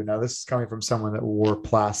too. Now this is coming from someone that wore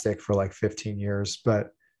plastic for like 15 years,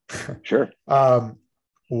 but Sure. um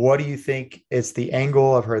what do you think is the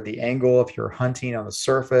angle? I've heard the angle if you're hunting on the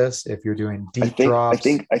surface, if you're doing deep drops.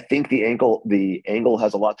 I think the angle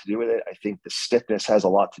has a lot to do with it. I think the stiffness has a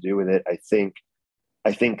lot to do with it. I think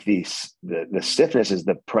the stiffness is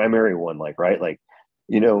the primary one. Like, right, like,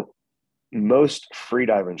 you know, most free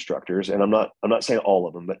dive instructors, and I'm not saying all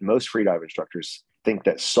of them, but most free dive instructors think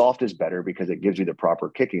that soft is better because it gives you the proper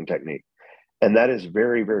kicking technique, and that is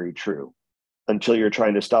very, very true until you're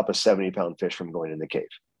trying to stop a 70-pound fish from going in the cave.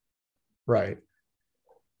 Right.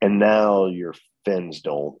 And now your fins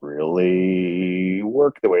don't really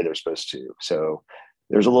work the way they're supposed to. So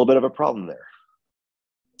there's a little bit of a problem there.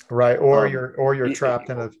 Right. Um, Or you're trapped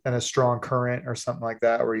in a strong current or something like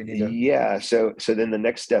that where you need to. yeah. So then the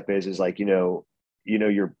next step is like, your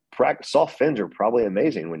soft fins are probably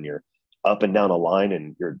amazing when you're up and down a line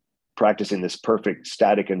and you're practicing this perfect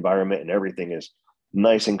static environment and everything is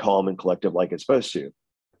nice and calm and collective like it's supposed to.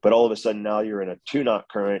 But all of a sudden now you're in a 2-knot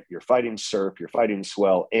current, you're fighting surf, you're fighting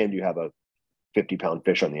swell, and you have a 50-pound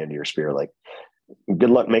fish on the end of your spear. Like, good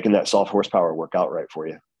luck making that soft horsepower work out right for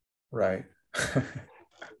you. Right.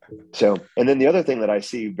 So, and then the other thing that I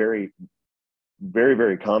see very, very,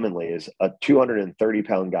 very commonly is a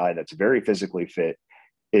 230-pound guy that's very physically fit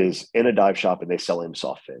is in a dive shop and they sell him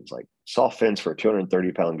soft fins. Like, soft fins for a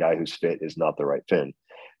 230-pound guy who's fit is not the right fin.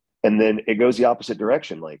 And then it goes the opposite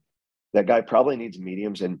direction. Like, that guy probably needs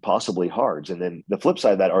mediums and possibly hards. And then the flip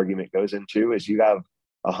side of that argument goes into is you have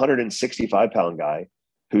a 165-pound guy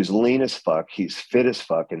who's lean as fuck, he's fit as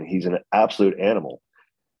fuck, and he's an absolute animal.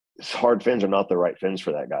 His hard fins are not the right fins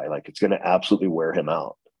for that guy. Like, it's going to absolutely wear him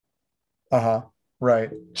out. Uh-huh.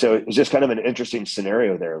 Right. So it's just kind of an interesting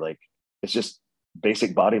scenario there. Like, it's just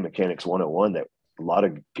basic body mechanics 101 that a lot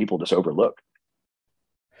of people just overlook.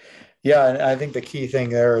 Yeah, and I think the key thing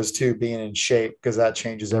there is too being in shape because that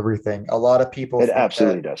changes everything. A lot of people It think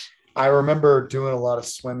absolutely that does. I remember doing a lot of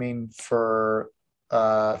swimming for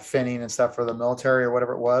finning and stuff for the military or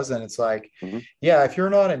whatever it was. And it's like, Mm-hmm. yeah, if you're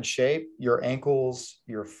not in shape, your ankles,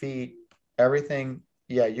 your feet, everything,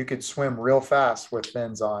 yeah, you could swim real fast with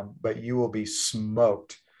fins on, but you will be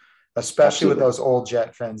smoked, especially with Absolutely. those old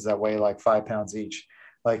jet fins that weigh like 5 pounds each.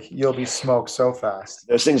 Like you'll be smoked so fast.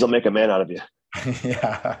 Those things will make a man out of you.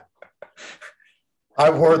 Yeah. I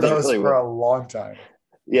wore They those really for will. a long time.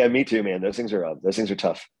 Yeah, me too, man. Those things are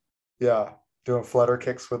tough. Yeah. Doing flutter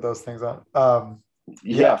kicks with those things on.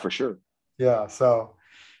 Yeah, Yeah. for sure. Yeah. So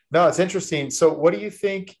no, it's interesting. So what do you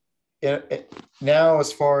think? now,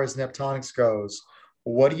 as far as Neptonics goes,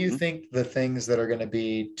 what do you Mhm. think the things that are going to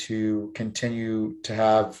be to continue to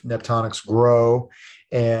have Neptonics grow?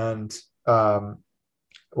 And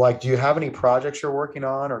like, do you have any projects you're working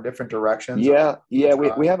on or different directions of Yeah, we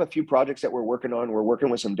try? have a few projects that we're working on. We're working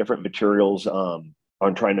with some different materials on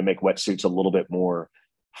trying to make wetsuits a little bit more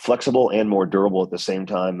flexible and more durable at the same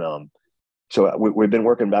time. So we've been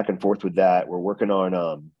working back and forth with that. We're working on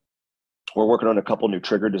a couple new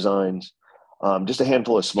trigger designs, just a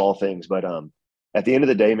handful of small things. But at the end of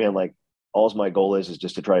the day, man, like all's my goal is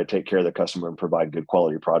just to try to take care of the customer and provide good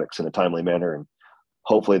quality products in a timely manner, and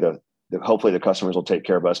hopefully hopefully the customers will take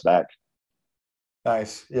care of us back.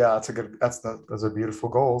 Nice. Yeah, those are beautiful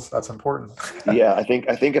goals. That's important. Yeah, I think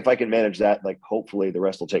if I can manage that, like hopefully the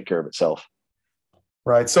rest will take care of itself.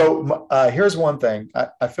 Right. So here's one thing.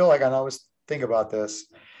 I feel like I always think about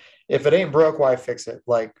this. If it ain't broke, why fix it?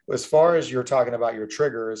 Like, as far as you're talking about your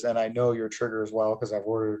triggers, and I know your triggers well because I've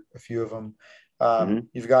ordered a few of them. Hmm.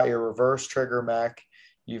 You've got your reverse trigger mech.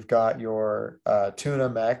 You've got your tuna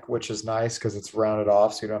mech, which is nice because it's rounded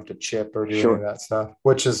off, so you don't have to chip or do any of Sure. that stuff.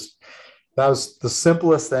 That was the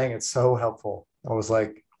simplest thing. It's so helpful. I was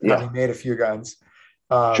like, Yeah. having made a few guns.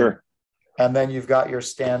 Um, Sure. and then you've got your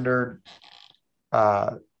standard,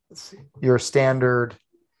 uh, let's see, your standard,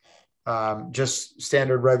 just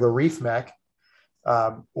standard regular reef mech.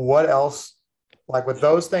 What else, like with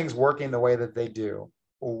those things working the way that they do,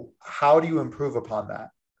 how do you improve upon that?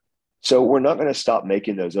 So we're not going to stop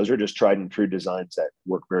making those. Those are just tried and true designs that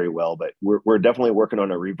work very well. But we're definitely working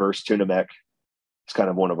on a reverse tuna mech. It's kind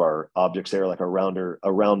of one of our objects there, like a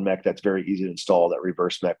round mech that's very easy to install. That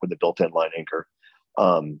reverse mech with the built-in line anchor.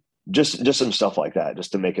 Just some stuff like that,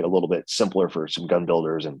 just to make it a little bit simpler for some gun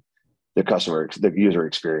builders and the user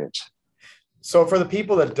experience. So for the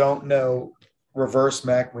people that don't know reverse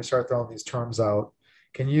mech, we start throwing these terms out.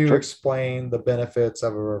 Can you Sure. explain the benefits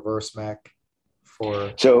of a reverse mech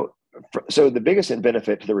for? So so the biggest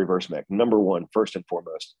benefit to the reverse mech, number one, first and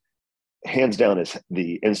foremost, hands down, is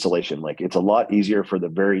the installation. Like it's a lot easier for the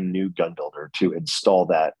very new gun builder to install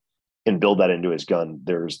that and build that into his gun.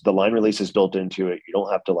 There's the line releases built into it. You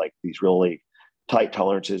don't have to like these really tight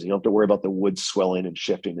tolerances. You don't have to worry about the wood swelling and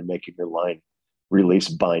shifting and making your line release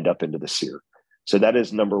bind up into the sear. So that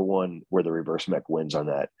is number one where the reverse mech wins on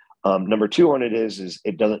that. Number two on it is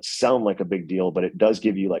it doesn't sound like a big deal, but it does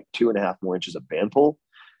give you like 2.5 more inches of band pull,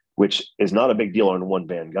 which is not a big deal on a one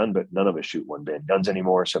band gun, but none of us shoot one band guns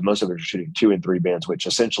anymore. So most of us are shooting 2 and 3 bands, which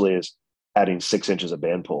essentially is adding 6 inches of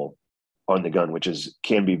band pull on the gun, which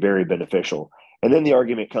can be very beneficial. And then the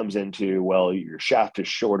argument comes into, well, your shaft is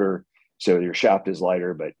shorter, so your shaft is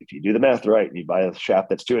lighter. But if you do the math right and you buy a shaft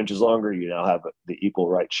that's 2 inches longer, you now have the equal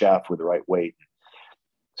right shaft with the right weight.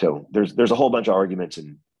 So there's a whole bunch of arguments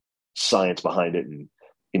and science behind it. And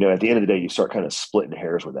at the end of the day, you start kind of splitting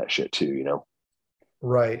hairs with that shit too.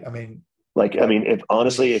 Right. I mean, Like, I but mean, if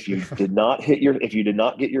honestly, if you did not get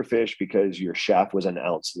your fish because your shaft was an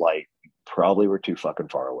ounce light, you probably were too fucking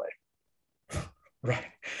far away. right.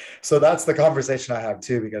 So that's the conversation I have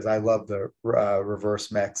too, because I love the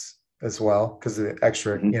reverse mechs as well, because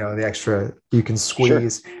Mm-hmm. the extra, you can Sure.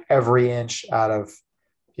 squeeze every inch out of,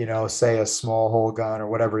 say a small hole gun or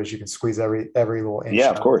whatever it is, you can squeeze every little inch Yeah, of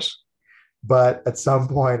out of it. course. But at some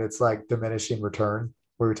point, it's like diminishing return.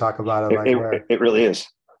 Where we talk about it, It, like it, where it really is.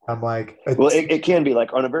 I'm like, Well, it can be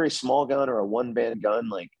like on a very small gun or a one band gun,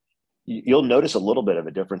 like you'll notice a little bit of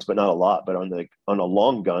a difference, but not a lot. But on a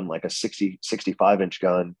long gun, like a 65 inch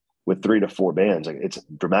gun with 3 to 4 bands, like it's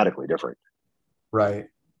dramatically different. right.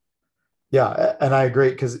 Yeah, and I agree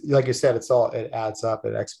because, like you said, it adds up.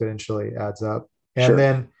 It exponentially adds up. And Sure.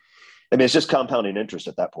 then, I mean, it's just compounding interest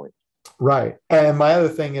at that point. right. And my other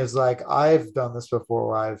thing is, like, I've done this before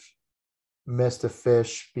where I've missed a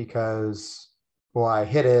fish because, well, I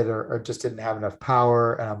hit it or just didn't have enough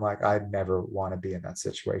power. And I'm like, I never want to be in that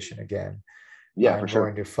situation again. Yeah, for I'm sure.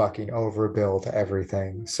 going to fucking overbuild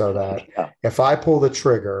everything so that Yeah, if I pull the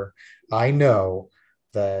trigger, I know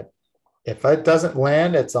that if it doesn't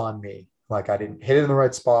land, it's on me. Like, I didn't hit it in the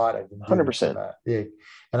right spot. I didn't do this and 100%. that. Yeah.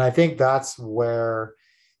 And I think that's where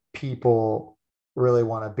people really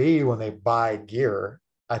want to be when they buy gear.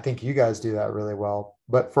 I think you guys do that really well.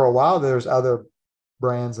 But for a while, there's other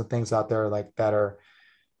brands and things out there like that are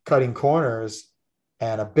cutting corners,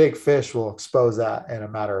 and a big fish will expose that in a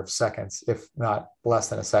matter of seconds, if not less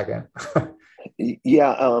than a second.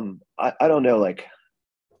 Yeah. I don't know. Like,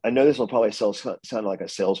 I know this will probably sound like a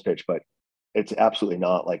sales pitch, but it's absolutely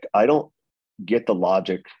not. Like, I don't get the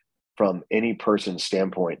logic from any person's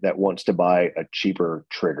standpoint that wants to buy a cheaper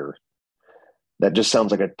trigger. That just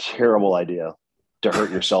sounds like a terrible idea to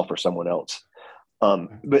hurt yourself or someone else.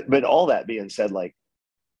 But all that being said, like,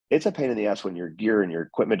 it's a pain in the ass when your gear and your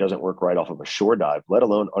equipment doesn't work right off of a shore dive, let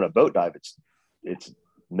alone on a boat dive. It's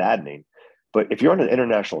maddening. But if you're on an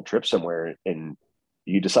international trip somewhere and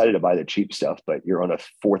you decided to buy the cheap stuff, but you're on a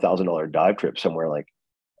 $4,000 dive trip somewhere, like,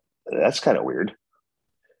 that's kind of weird.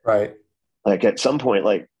 Right. Like, at some point,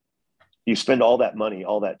 like, you spend all that money,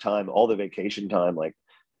 all that time, all the vacation time. Like,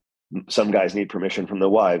 some guys need permission from the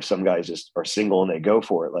wives. Some guys just are single and they go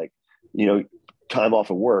for it. Like, time off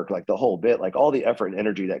of work, like the whole bit, like all the effort and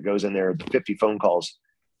energy that goes in there, the 50 phone calls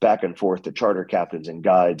back and forth to charter captains and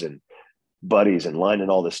guides and buddies and lining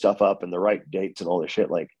all this stuff up and the right dates and all this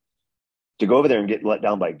shit. Like, to go over there and get let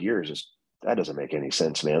down by gear is just, that doesn't make any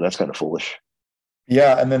sense, man. That's kind of foolish.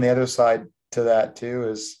 Yeah. And then the other side to that too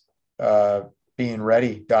is being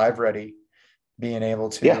ready, dive ready, being able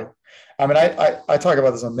to, Yeah. I mean, I talk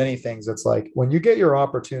about this on many things. It's like when you get your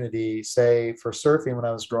opportunity, say for surfing, when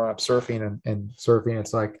I was growing up surfing and surfing,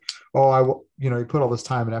 it's like, oh, you put all this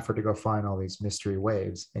time and effort to go find all these mystery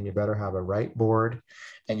waves, and you better have a right board,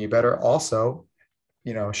 and you better also,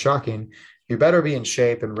 shocking, you better be in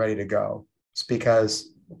shape and ready to go. It's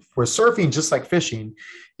because for surfing, just like fishing,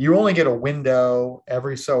 you only get a window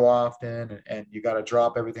every so often, and you got to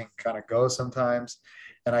drop everything, kind of go sometimes.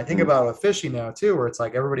 And I think about with fishing now too, where it's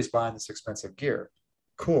like everybody's buying this expensive gear.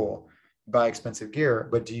 Cool, buy expensive gear,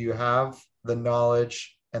 but do you have the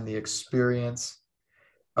knowledge and the experience?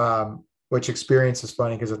 Which experience is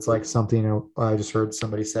funny because it's like something I just heard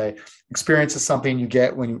somebody say, experience is something you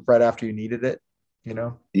get right after you needed it,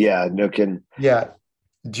 Yeah, no kidding. Yeah.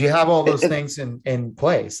 Do you have all those things in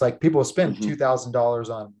place? Like, people spend $2,000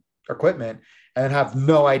 on equipment and have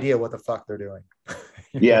no idea what the fuck they're doing.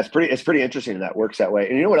 Yeah, it's pretty interesting that works that way.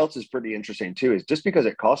 And you know what else is pretty interesting too is just because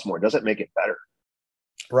it costs more doesn't make it better.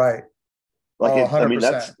 Right. Like, Oh, I mean,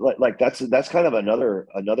 100%. that's kind of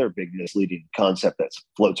another big misleading concept that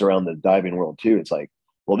floats around the diving world too. It's like,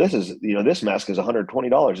 well, this mask is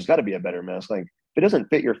 $120. It's got to be a better mask. Like, if it doesn't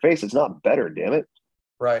fit your face, it's not better. Damn it.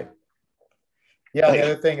 Right. Yeah, and the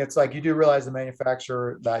Like, other thing, it's like you do realize the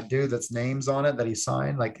manufacturer, that dude that's names on it that he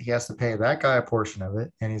signed, like he has to pay that guy a portion of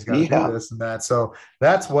it, and he's got to do yeah, this and that. So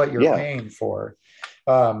that's what you're yeah, paying for.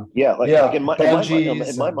 yeah. Like Yeah, in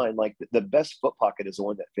Benji's my and mind, like the best foot pocket is the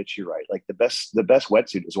one that fits you right. Like, the best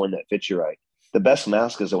wetsuit is the one that fits you right. The best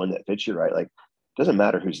mask is the one that fits you right. Like, it doesn't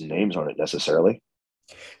matter whose name's on it necessarily.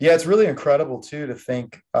 yeah, it's really incredible too to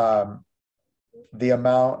think the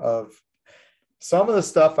amount of some of the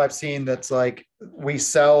stuff I've seen that's like we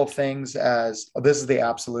sell things as, oh, this is the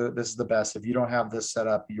absolute, this is the best. If you don't have this set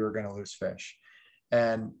up, you're going to lose fish.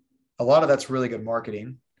 And a lot of that's really good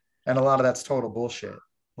marketing, and a lot of that's total bullshit.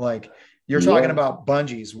 Like, you're talking Yeah, about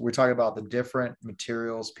bungees. We're talking about the different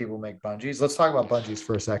materials people make bungees. Let's talk about bungees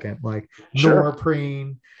for a second. Like sure,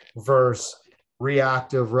 neoprene versus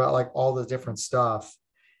reactive, like all the different stuff.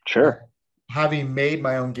 And sure. having made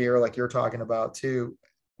my own gear, like you're talking about too,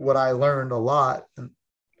 what I learned a lot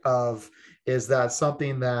of is that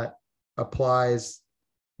something that applies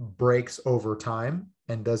breaks over time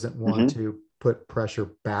and doesn't want Hmm. to put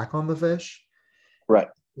pressure back on the fish. Right.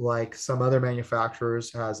 Like some other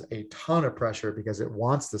manufacturers has a ton of pressure because it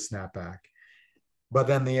wants to snap back. But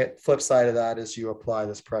then the flip side of that is you apply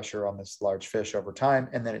this pressure on this large fish over time,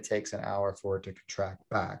 and then it takes an hour for it to contract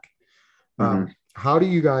back. Hmm. How do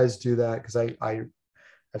you guys do that? Because I've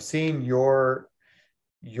seen your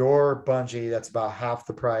bungee that's about half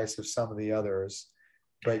the price of some of the others,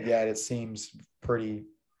 but yet it seems pretty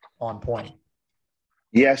on point.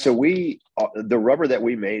 Yeah. So the rubber that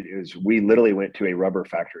we made is we literally went to a rubber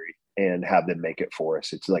factory and have them make it for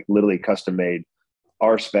us. It's like literally custom made,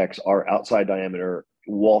 our specs, our outside diameter,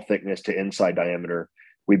 wall thickness to inside diameter.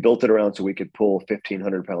 We built it around so we could pull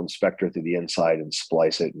 1,500-pound Spectre through the inside and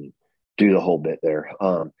splice it and do the whole bit there.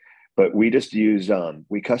 But we just used,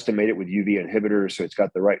 we custom made it with UV inhibitors, so it's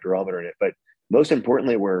got the right durometer in it. But most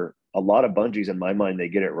importantly, where a lot of bungees, in my mind, they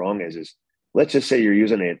get it wrong is let's just say you're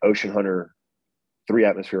using an Ocean Hunter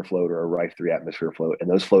 3-atmosphere float or a Rife 3-atmosphere float, and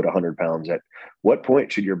those float 100 pounds. At what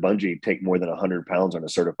point should your bungee take more than 100 pounds on a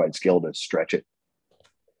certified scale to stretch it?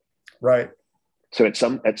 Right. So at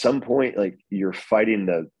some point, like, you're fighting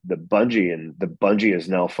the bungee, and the bungee is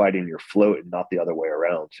now fighting your float and not the other way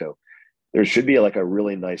around. So there should be like a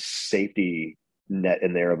really nice safety net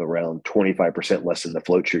in there of around 25% less than the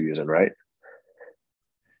float you're using, right?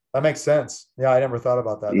 That makes sense. Yeah, I never thought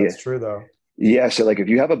about that. Yeah. That's true though. Yeah. So like, if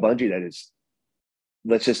you have a bungee that is,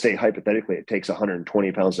 let's just say hypothetically, it takes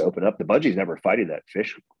 120 pounds to open up, the bungee's never fighting that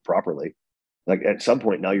fish properly. Like, at some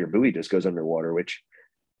point now your buoy just goes underwater, which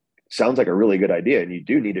sounds like a really good idea. And you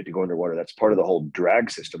do need it to go underwater. That's part of the whole drag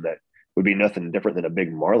system that would be nothing different than a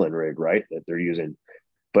big marlin rig, right? That they're using.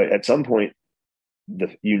 But at some point,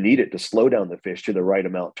 you need it to slow down the fish to the right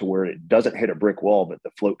amount to where it doesn't hit a brick wall, but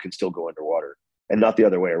the float can still go underwater, and not the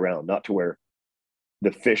other way around, not to where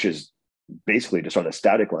the fish is basically just on a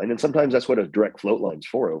static line. And sometimes that's what a direct float line's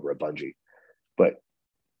for over a bungee. But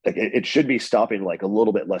like it should be stopping like a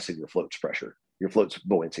little bit less than your float's pressure, your float's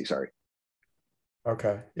buoyancy, sorry.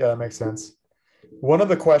 Okay. Yeah, that makes sense. One of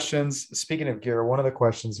the questions, speaking of gear, one of the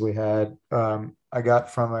questions we had, I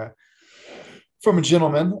got from a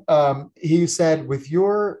gentleman. He said,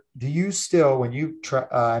 do you still, when you try,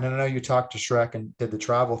 and I know you talked to Shrek and did the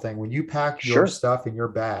travel thing, when you pack your Sure. stuff in your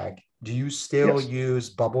bag, do you still Yes. use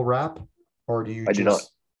bubble wrap, or do you I do not.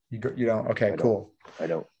 just, you don't? Okay, I don't. cool. I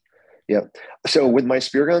don't. Yeah. So with my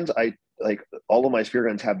spear guns, I like all of my spear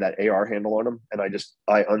guns have that AR handle on them, and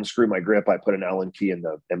I unscrew my grip. I put an Allen key in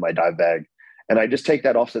my dive bag, and I just take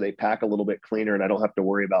that off so they pack a little bit cleaner, and I don't have to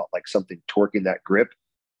worry about like something torquing that grip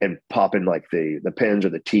and popping like the pins or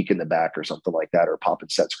the teak in the back or something like that, or popping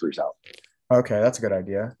set screws out. Okay, that's a good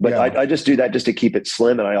idea. But Yeah. I just do that just to keep it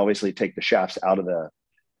slim, and I obviously take the shafts out of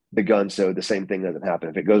the gun so the same thing doesn't happen.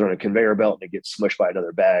 If it goes on a conveyor belt and it gets smushed by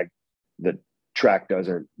another bag, the track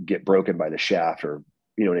doesn't get broken by the shaft, or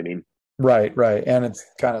you know what I mean? Right, right. And it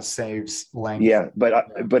kind of saves length. Yeah,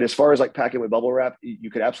 but as far as like packing with bubble wrap,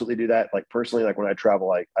 you could absolutely do that. Like personally, like when I travel,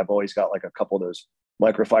 like I've always got like a couple of those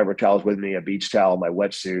microfiber towels with me, a beach towel, my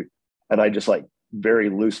wetsuit, and I just like very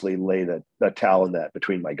loosely lay the towel in that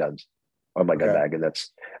between my guns on my gun bag,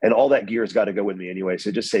 and all that gear has got to go with me anyway, so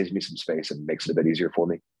it just saves me some space and makes it a bit easier for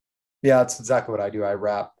me. Yeah, that's exactly what I do. I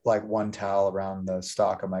wrap like one towel around the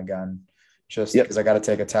stock of my gun just Yep, because I got to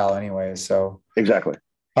take a towel anyway. So, exactly.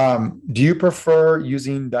 do you prefer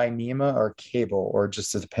using Dyneema or cable, or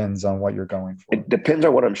just it depends on what you're going for? It depends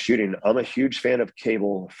on what I'm shooting. I'm a huge fan of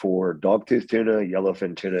cable for dogtooth tuna,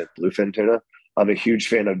 yellowfin tuna, bluefin tuna. I'm a huge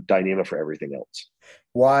fan of Dyneema for everything else.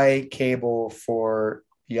 Why cable for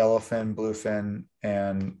yellowfin, bluefin,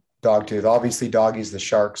 and dogtooth? Obviously, doggies the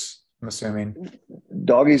sharks, I'm assuming.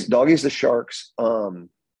 Doggies the sharks,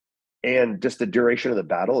 and just the duration of the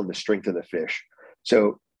battle and the strength of the fish.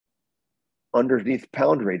 So underneath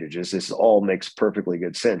pound rateages, this all makes perfectly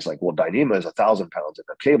good sense. Like, well, Dyneema is 1,000 pounds and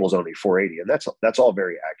the cable's only 480, and that's all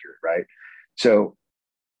very accurate, right? So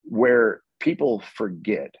where people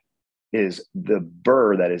forget is the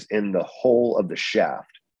burr that is in the hole of the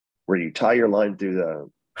shaft where you tie your line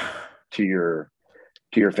through to your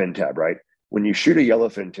fin tab, right? When you shoot a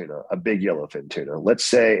yellowfin tuna, a big yellowfin tuna, let's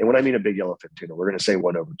say, and when I mean a big yellowfin tuna, we're going to say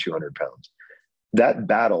 1/200 pounds. That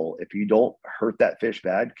battle, if you don't hurt that fish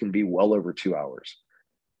bad, can be well over 2 hours.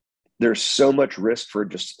 There's so much risk for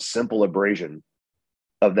just simple abrasion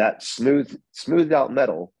of that smoothed out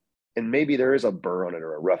metal, and maybe there is a burr on it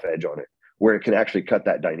or a rough edge on it where it can actually cut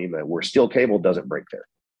that Dyneema, where steel cable doesn't break there.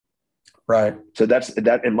 Right. So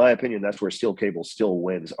that, in my opinion, that's where steel cable still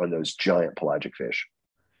wins on those giant pelagic fish.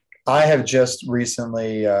 I have just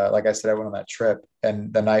recently, like I said, I went on that trip,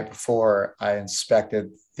 and the night before I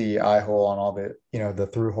inspected the eye hole on all the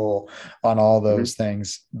through hole on all those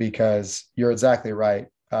things, because you're exactly right.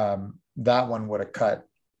 That one would have cut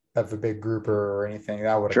of the big grouper or anything,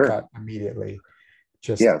 that would have cut immediately.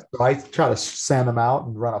 Just, yeah. So I try to sand them out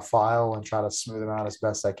and run a file and try to smooth them out as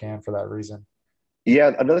best I can for that reason.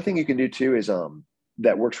 Yeah. Another thing you can do too is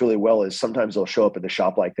that works really well is sometimes they'll show up at the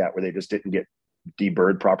shop like that where they just didn't get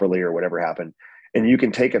deburred properly or whatever happened. And you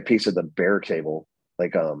can take a piece of the bare cable,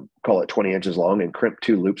 like call it 20 inches long, and crimp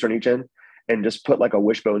 2 loops on each end, and just put like a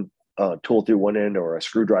wishbone tool through one end or a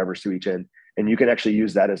screwdriver through each end. And you can actually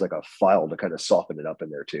use that as like a file to kind of soften it up in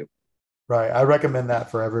there too. Right. I recommend that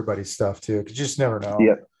for everybody's stuff too, because you just never know.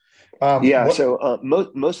 Yeah. Yeah. What, So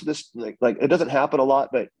most of this, like it doesn't happen a lot,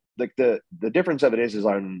 but like the difference of it is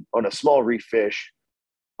on a small reef fish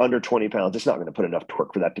under 20 pounds, it's not going to put enough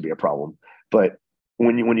torque for that to be a problem. But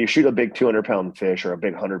when you shoot a big 200-pound fish or a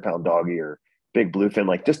big 100-pound doggy or big bluefin,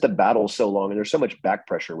 like just the battle is so long and there's so much back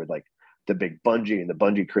pressure with like the big bungee, and the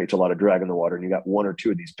bungee creates a lot of drag in the water, and you got 1 or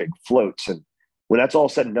 2 of these big floats, and when that's all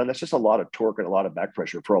said and done, that's just a lot of torque and a lot of back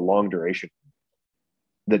pressure for a long duration.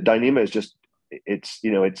 The Dyneema is just,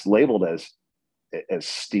 it's labeled as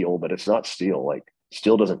steel, but it's not steel. Like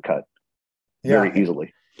steel doesn't cut very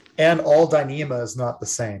easily. And all Dyneema is not the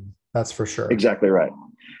same. That's for sure. Exactly right.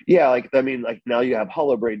 Yeah. Like, I mean, like now you have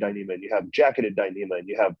hollow braid Dyneema, and you have jacketed Dyneema, and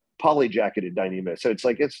you have poly jacketed Dyneema. So it's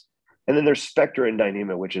like, and then there's Spectre and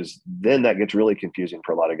Dyneema, which is, then that gets really confusing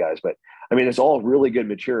for a lot of guys. But I mean, it's all really good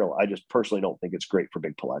material. I just personally don't think it's great for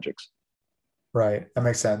big pelagics. Right. That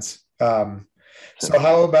makes sense. So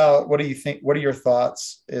how about, what do you think? What are your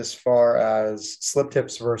thoughts as far as slip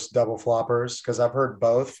tips versus double floppers? Because I've heard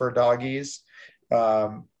both for doggies.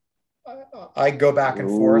 Um, I go back and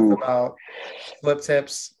forth Ooh, about slip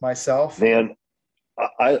tips myself. man,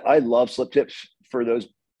 I love slip tips for those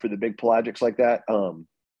for the big pelagics like that.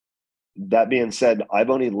 That being said, I've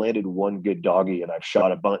only landed one good doggy, and I've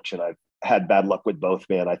shot a bunch, and I've had bad luck with both.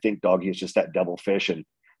 Man, I think doggy is just that devil fish, and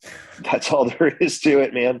that's all there is to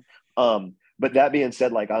it, man. But that being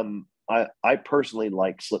said, like I personally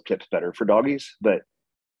like slip tips better for doggies, but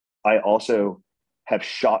I also have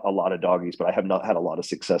shot a lot of doggies, but I have not had a lot of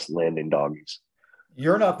success landing doggies.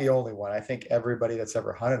 You're not the only one. I think everybody that's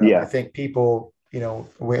ever hunted them. I Yeah, think people,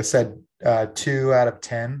 we said 2 out of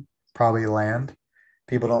 10 probably land.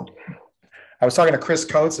 People don't. I was talking to Chris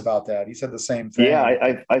Coates about that. He said the same yeah.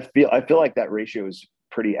 thing. I feel like that ratio is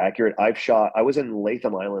pretty accurate. I was in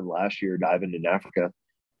Latham Island last year diving in Africa,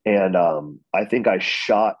 and I think I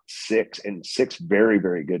shot six very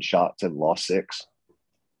very good shots and lost six.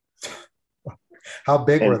 How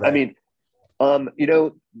big were And I they?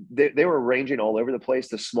 mean, they were ranging all over the place.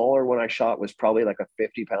 The smaller one I shot was probably like a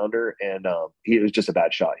 50-pounder, and it was just a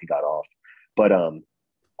bad shot. He got off, but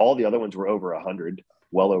all the other ones were over 100,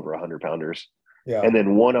 well over 100-pounders. Yeah. And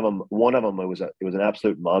then one of them, it was an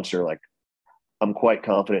absolute monster. Like I'm quite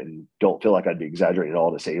confident and don't feel like I'd be exaggerating at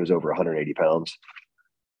all to say he was over 180 pounds.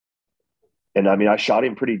 And I mean, I shot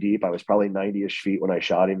him pretty deep. I was probably 90-ish feet when I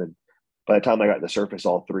shot him, and by the time I got to the surface,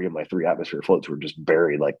 all three of my three atmosphere floats were just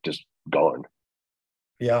buried, like just gone.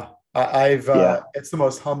 Yeah. I've Yeah, it's the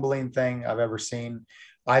most humbling thing I've ever seen.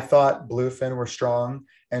 I thought bluefin were strong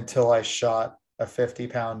until I shot a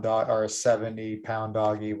 50-pound dog or a 70-pound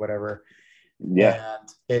doggy, whatever. yeah, And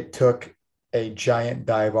it took a giant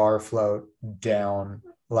dive float down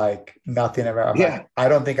like nothing ever. I'm like, yeah. I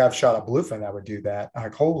don't think I've shot a bluefin that would do that. I'm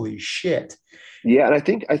like, holy shit. Yeah, and I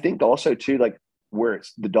think also too, like where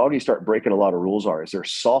it's the doggies start breaking a lot of rules are is they're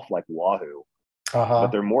soft like wahoo, but Uh-huh.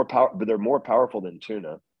 they're more powerful than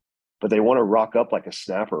tuna, but they want to rock up like a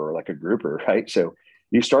snapper or like a grouper, right? So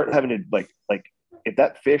you start having to like if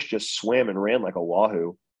that fish just swam and ran like a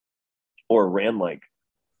wahoo or ran like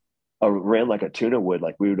a tuna would,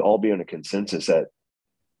 like we would all be on a consensus that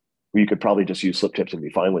you could probably just use slip tips and be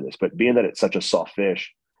fine with this. But being that it's such a soft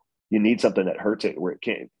fish, you need something that hurts it where it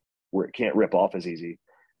can't rip off as easy.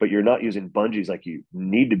 But you're not using bungees like you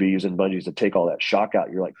need to be using bungees to take all that shock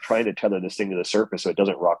out. You're like trying to tether this thing to the surface so it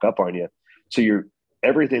doesn't rock up on you. So you're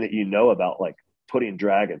everything that you know about like putting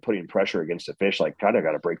drag and putting pressure against a fish, like kind of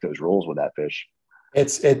got to break those rules with that fish.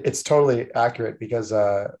 It's totally accurate because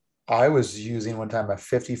I was using one time a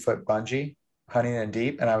 50-foot bungee hunting in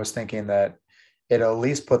deep, and I was thinking that it at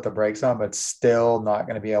least put the brakes on, but still not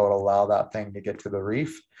going to be able to allow that thing to get to the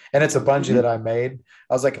reef. And it's a bungee Mm-hmm. that I made.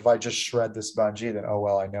 I was like, if I just shred this bungee, then oh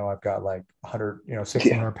well, I know I've got like 100, Yeah,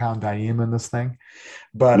 1,600-pound diam in this thing.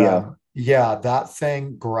 But yeah, yeah, that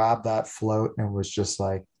thing grabbed that float and was just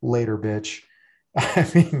like, later, bitch. I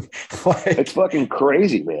mean, it's like fucking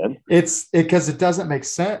crazy, man. it's because it doesn't make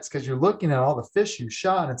sense because you're looking at all the fish you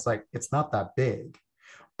shot and it's like it's not that big.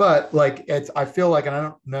 But like it's I feel like, and I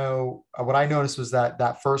don't know, what I noticed was that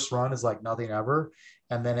that first run is like nothing ever.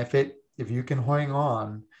 And then if you can hang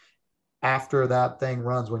on after that thing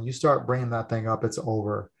runs, when you start bringing that thing up, it's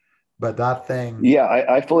over. But that thing, Yeah,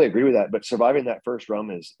 I fully agree with that. But surviving that first rum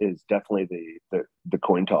is definitely the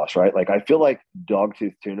coin toss, right? Like I feel like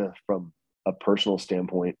dogtooth tuna from a personal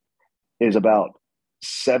standpoint is about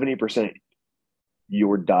 70%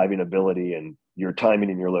 your diving ability and your timing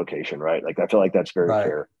and your location, right? Like I feel like that's very right.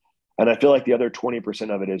 fair. And I feel like the other 20%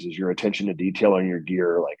 of it is your attention to detail on your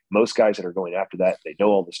gear. Like most guys that are going after that, they know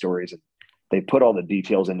all the stories and they put all the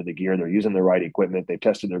details into the gear. They're using the right equipment. They've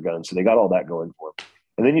tested their guns. So they got all that going for them.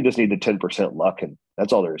 And then you just need the 10% luck. And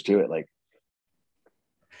that's all there is to it. Like,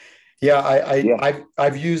 Yeah, yeah,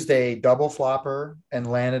 I've used a double flopper and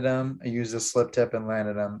landed them. I used a slip tip and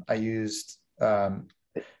landed them. I used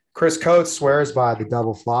Chris Coates swears by the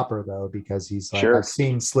double flopper though, because he's like, I've sure.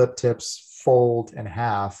 seen slip tips fold in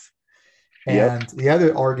half. Yep. And the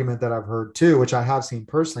other argument that I've heard too, which I have seen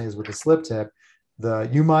personally, is with the slip tip,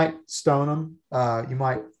 you might stone them, you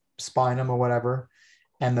might spine them or whatever.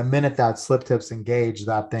 And the minute that slip tip's engaged,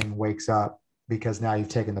 that thing wakes up because now you've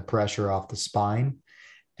taken the pressure off the spine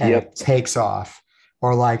and it Yep. takes off.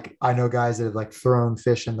 Or like I know guys that have like thrown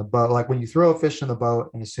fish in the boat. Like when you throw a fish in the boat,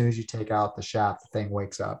 and as soon as you take out the shaft, the thing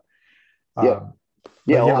wakes up. Yep. Um,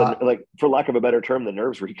 Yeah. but All yeah, the, like, for lack of a better term, the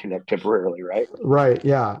nerves reconnect temporarily, right? right.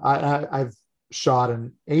 Yeah, I've shot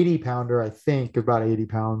an 80-pounder, I think about 80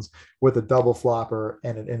 pounds, with a double flopper,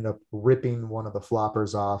 and it ended up ripping one of the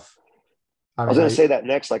floppers off. I I was mean, going to say that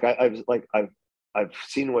next. Like, I was like, I've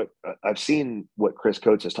seen what Chris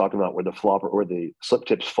Coates is talking about, where the flopper or the slip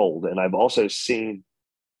tips fold, and I've also seen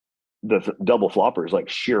the double floppers like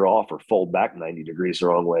shear off or fold back 90 degrees the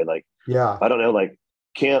wrong way. Like, Yeah. I don't know, like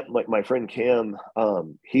Cam, like my friend Cam,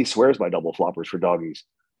 he swears by double floppers for doggies.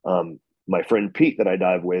 My friend Pete that I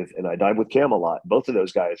dive with, and I dive with Cam a lot. Both of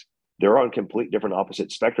those guys, they're on complete different opposite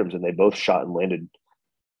spectrums, and they both shot and landed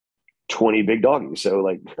 20 big doggies. So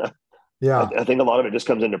like, Yeah. I think a lot of it just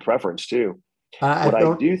comes into preference too. I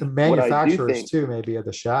don't, the What I do manufacturers think, too, maybe of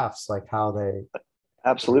the shafts, like how they,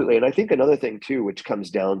 absolutely, and I think another thing too, which comes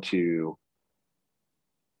down to,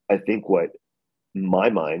 I think what my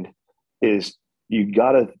mind is, you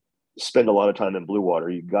got to spend a lot of time in blue water.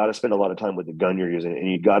 You got to spend a lot of time with the gun you're using, and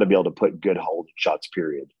you got to be able to put good hold shots,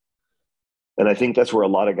 period. And I think that's where a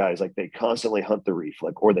lot of guys, like, they constantly hunt the reef,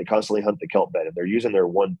 like, or they constantly hunt the kelp bed, and they're using their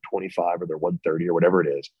 125 or their 130 or whatever it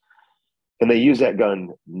is. And they use that gun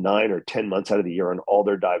 9 or 10 months out of the year on all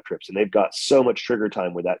their dive trips. And they've got so much trigger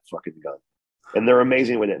time with that fucking gun. And they're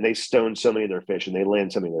amazing with it. And they stone so many of their fish, and they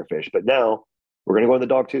land so many of their fish. But now we're going to go on the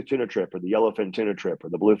dogtooth tuna trip, or the yellowfin tuna trip, or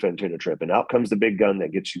the bluefin tuna trip. And out comes the big gun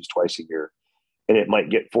that gets used twice a year. And it might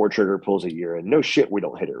get 4 trigger pulls a year. And no shit, we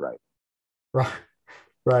don't hit it right. right.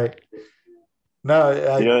 Right. No,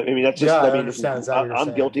 You know, I mean, that's just, yeah, I I mean, understand exactly what you're I'm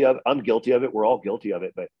saying. guilty of it. We're all guilty of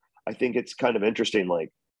it. But I think it's kind of interesting,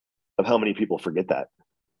 like, of how many people forget that.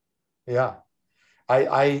 Yeah.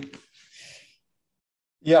 I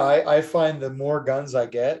I find the more guns I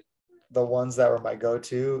get, the ones that were my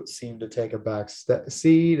go-to seem to take a back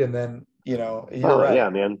seat. And then, you're Oh right. yeah,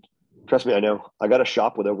 man. Trust me, I know. I got a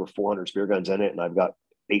shop with over 400 spear guns in it, and I've got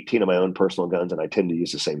 18 of my own personal guns, and I tend to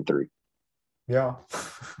use the same 3. Yeah.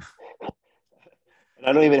 And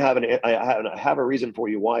I don't even have I have a reason for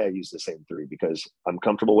you why I use the same 3, because I'm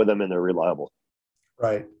comfortable with them and they're reliable.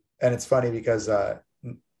 Right. And it's funny because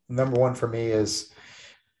number one for me is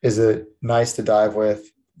it nice to dive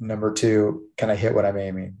with? Number two, can I hit what I'm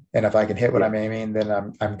aiming? And if I can hit what Yeah, I'm aiming, then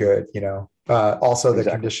I'm good, Also the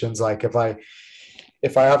exactly. conditions, like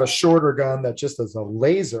if I have a shorter gun that just is a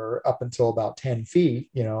laser up until about 10 feet,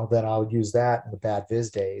 then I'll use that in the bad viz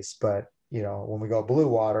days. But, when we go blue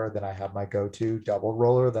water, then I have my go-to double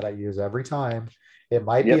roller that I use every time. It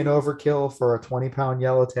might be an Yep, overkill for a 20-pound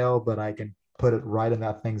yellowtail, but I can put it right in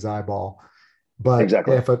that thing's eyeball. But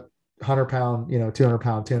exactly. if a 100-pound,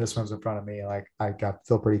 200-pound tuna swims in front of me, like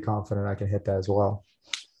feel pretty confident I can hit that as well.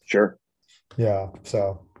 Sure. Yeah.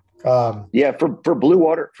 So, Yeah, for blue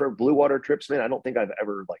water trips, man, I don't think I've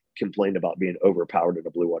ever like complained about being overpowered in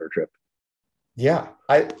a blue water trip. yeah,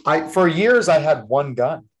 I for years I had one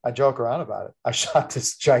gun. I joke around about it. I shot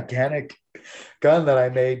this gigantic gun that I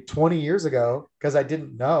made 20 years ago because I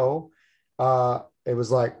didn't know. It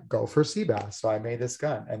was like go for sea bass, so I made this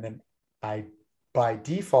gun, and then I, by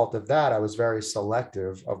default of that, I was very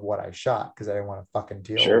selective of what I shot because I didn't want to fucking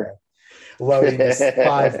deal with Sure. loading this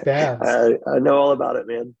 5 bands. I know all about it,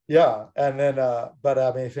 man. Yeah. And then, but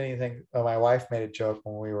I mean, if anything, my wife made a joke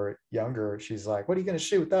when we were younger. She's like, "What are you going to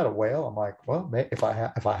shoot with that? A whale?" I'm like, "Well, if I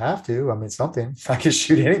have to, I mean, something, I can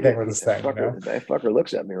shoot anything with this thing, That fucker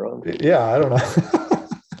looks at me wrong. Yeah. I don't know.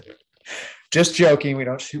 Just joking. We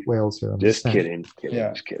don't shoot whales here. I'm Just saying. kidding.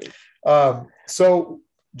 Yeah. Just kidding. So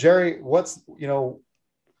Jerry, what's,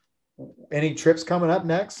 any trips coming up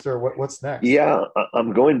next, or what's next? Yeah,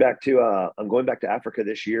 I'm going back to Africa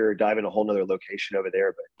this year, diving a whole nother location over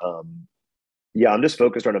there. But yeah, I'm just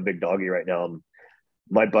focused on a big doggy right now.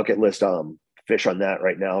 My bucket list fish on that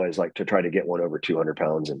right now is like to try to get one over 200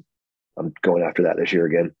 pounds, and I'm going after that this year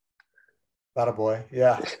again. Not a boy.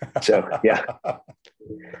 Yeah. So yeah,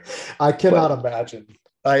 I cannot imagine.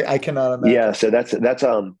 I cannot imagine. Yeah, so that's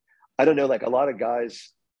I don't know, like a lot of guys,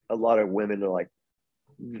 a lot of women are like,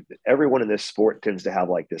 everyone in this sport tends to have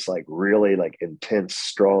like this like really like intense,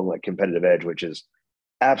 strong, like competitive edge, which is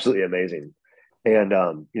absolutely amazing. And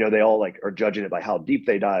they all like are judging it by how deep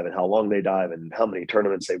they dive and how long they dive and how many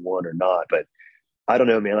tournaments they won or not. But I don't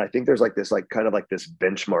know, man. I think there's like this like kind of like this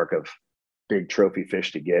benchmark of big trophy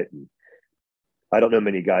fish to get. And I don't know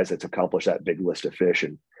many guys that's accomplished that big list of fish.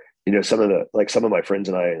 And some of my friends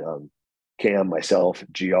and I, Cam, myself,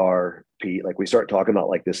 GR, Pete, like we start talking about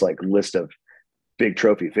like this like list of big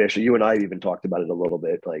trophy fish. You and I even talked about it a little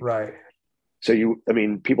bit, like right. So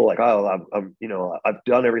people like, oh, I've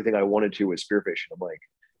done everything I wanted to with spearfishing. I'm like,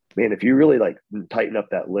 man, if you really like tighten up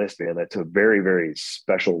that list, man, that's a very, very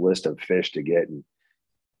special list of fish to get. And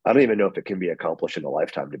I don't even know if it can be accomplished in a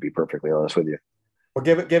lifetime, to be perfectly honest with you. Well,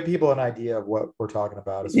 give people an idea of what we're talking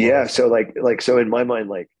about. Yeah. So so in my mind,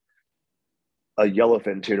 like a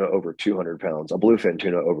yellowfin tuna over 200 pounds, a bluefin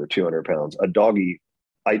tuna over 200 pounds, a doggy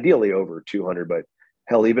ideally over 200, but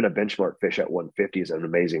Hell, even a benchmark fish at 150 is an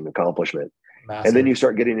amazing accomplishment. And then Massive. you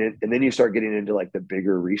start getting in, and then you start getting into like the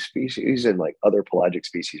bigger reef species and like other pelagic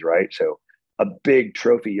species, right? So a big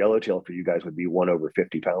trophy yellowtail for you guys would be 1 over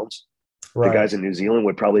 50 pounds. The Right. guys in New Zealand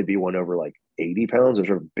would probably be 1 over like 80 pounds. Those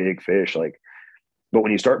are big fish. Like, but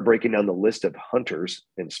when you start breaking down the list of hunters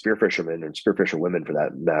and spearfishermen and spearfisher women for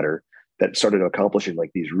that matter, that started accomplishing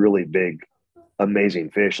like these really big,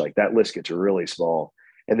 amazing fish, like that list gets really small.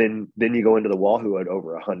 And then you go into the wahoo at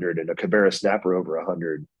over 100 and a Cabera snapper over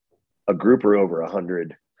 100, a grouper over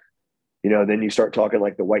 100. Then you start talking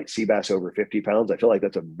like the white sea bass over 50 pounds. I feel like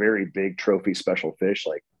that's a very big trophy special fish.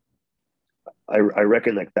 Like I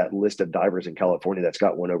reckon like that list of divers in California that's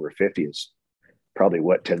got 1 over 50 is probably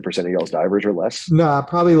what, 10% of y'all's divers or less. No,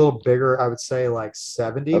 probably a little bigger. I would say like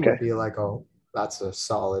 70 would Okay. be like, oh, that's a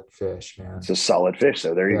solid fish, man. It's a solid fish.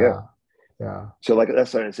 So there you go. Yeah. Yeah. So like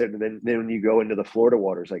that's what I said. And then when you go into the Florida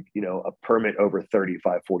waters, like, a permit over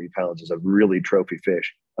 35, 40 pounds is a really trophy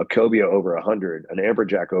fish. A cobia over 100, an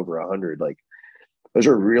amberjack over 100. Like those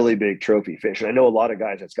are really big trophy fish. And I know a lot of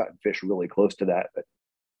guys that's gotten fish really close to that, but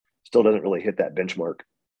still doesn't really hit that benchmark.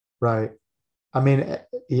 Right. I mean,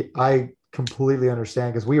 I completely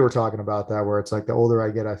understand because we were talking about that where it's like the older I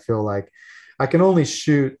get, I feel like I can only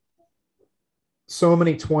shoot so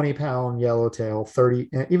many 20-pound yellowtail, 30,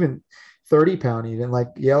 even 30-pound, even like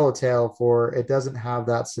yellowtail for it doesn't have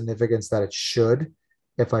that significance that it should.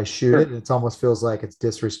 If I shoot it, Sure. it almost feels like it's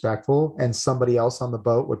disrespectful. And somebody else on the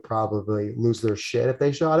boat would probably lose their shit if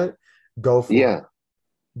they shot it. Go for it. Yeah.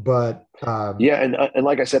 But Yeah. And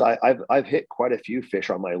like I said, I've hit quite a few fish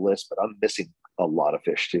on my list, but I'm missing a lot of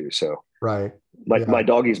fish too. So right. my Yeah.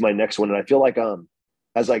 doggy's my next one. And I feel like,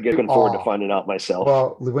 as I get looking forward to Oh, finding out myself.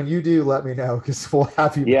 well, when you do, let me know because we'll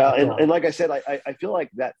have you Yeah. back And on. like I said, I feel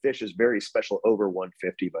like that fish is very special over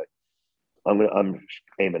 150, but I'm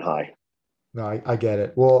aiming high. No, I get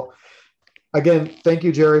it. Well, again, thank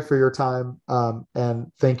you, Jerry, for your time.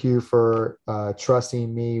 And thank you for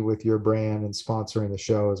trusting me with your brand and sponsoring the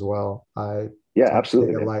show as well. I Yeah, don't take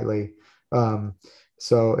absolutely, it man. lightly.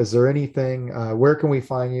 So, is there anything, where can we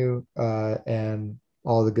find you and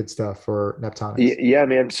all the good stuff for Neptonics? Yeah,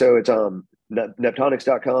 man. So it's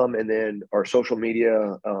neptonics.com, and then our social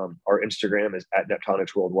media, our Instagram is at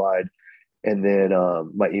Neptonics Worldwide. And then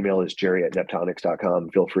my email is jerry@neptonics.com.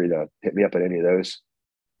 Feel free to hit me up at any of those.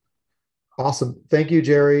 Awesome. Thank you,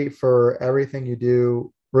 Jerry, for everything you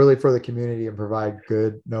do, really for the community and provide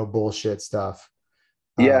good, no bullshit stuff.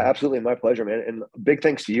 Yeah, Um, absolutely. My pleasure, man. And big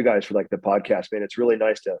thanks to you guys for like the podcast, man. It's really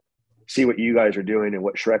nice to see what you guys are doing and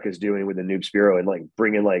what Shrek is doing with the Noob Spiro and like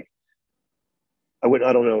bringing like, I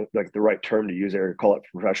don't know, like the right term to use there, call it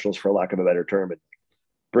professionals for lack of a better term, and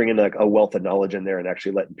bringing like a wealth of knowledge in there and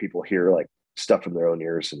actually letting people hear like stuff from their own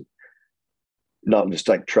ears and not just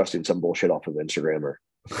like trusting some bullshit off of Instagram or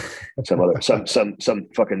some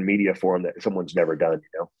fucking media forum that someone's never done.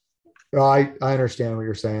 I understand what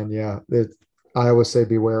you're saying. Yeah. I always say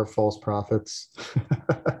beware of false prophets.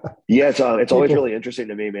 Yeah, it's always People, really interesting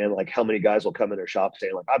to me, man. Like how many guys will come in their shop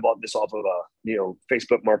saying like I bought this off of a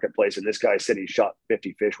Facebook Marketplace and this guy said he shot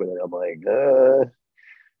 50 fish with it. I'm like,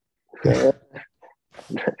 uh,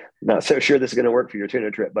 not so sure this is going to work for your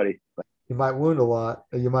tuna trip, buddy. But you might wound a lot.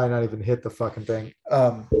 You might not even hit the fucking thing.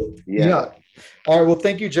 yeah, Yeah. All right. Well,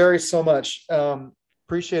 thank you, Jerry, so much.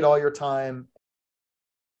 Appreciate all your time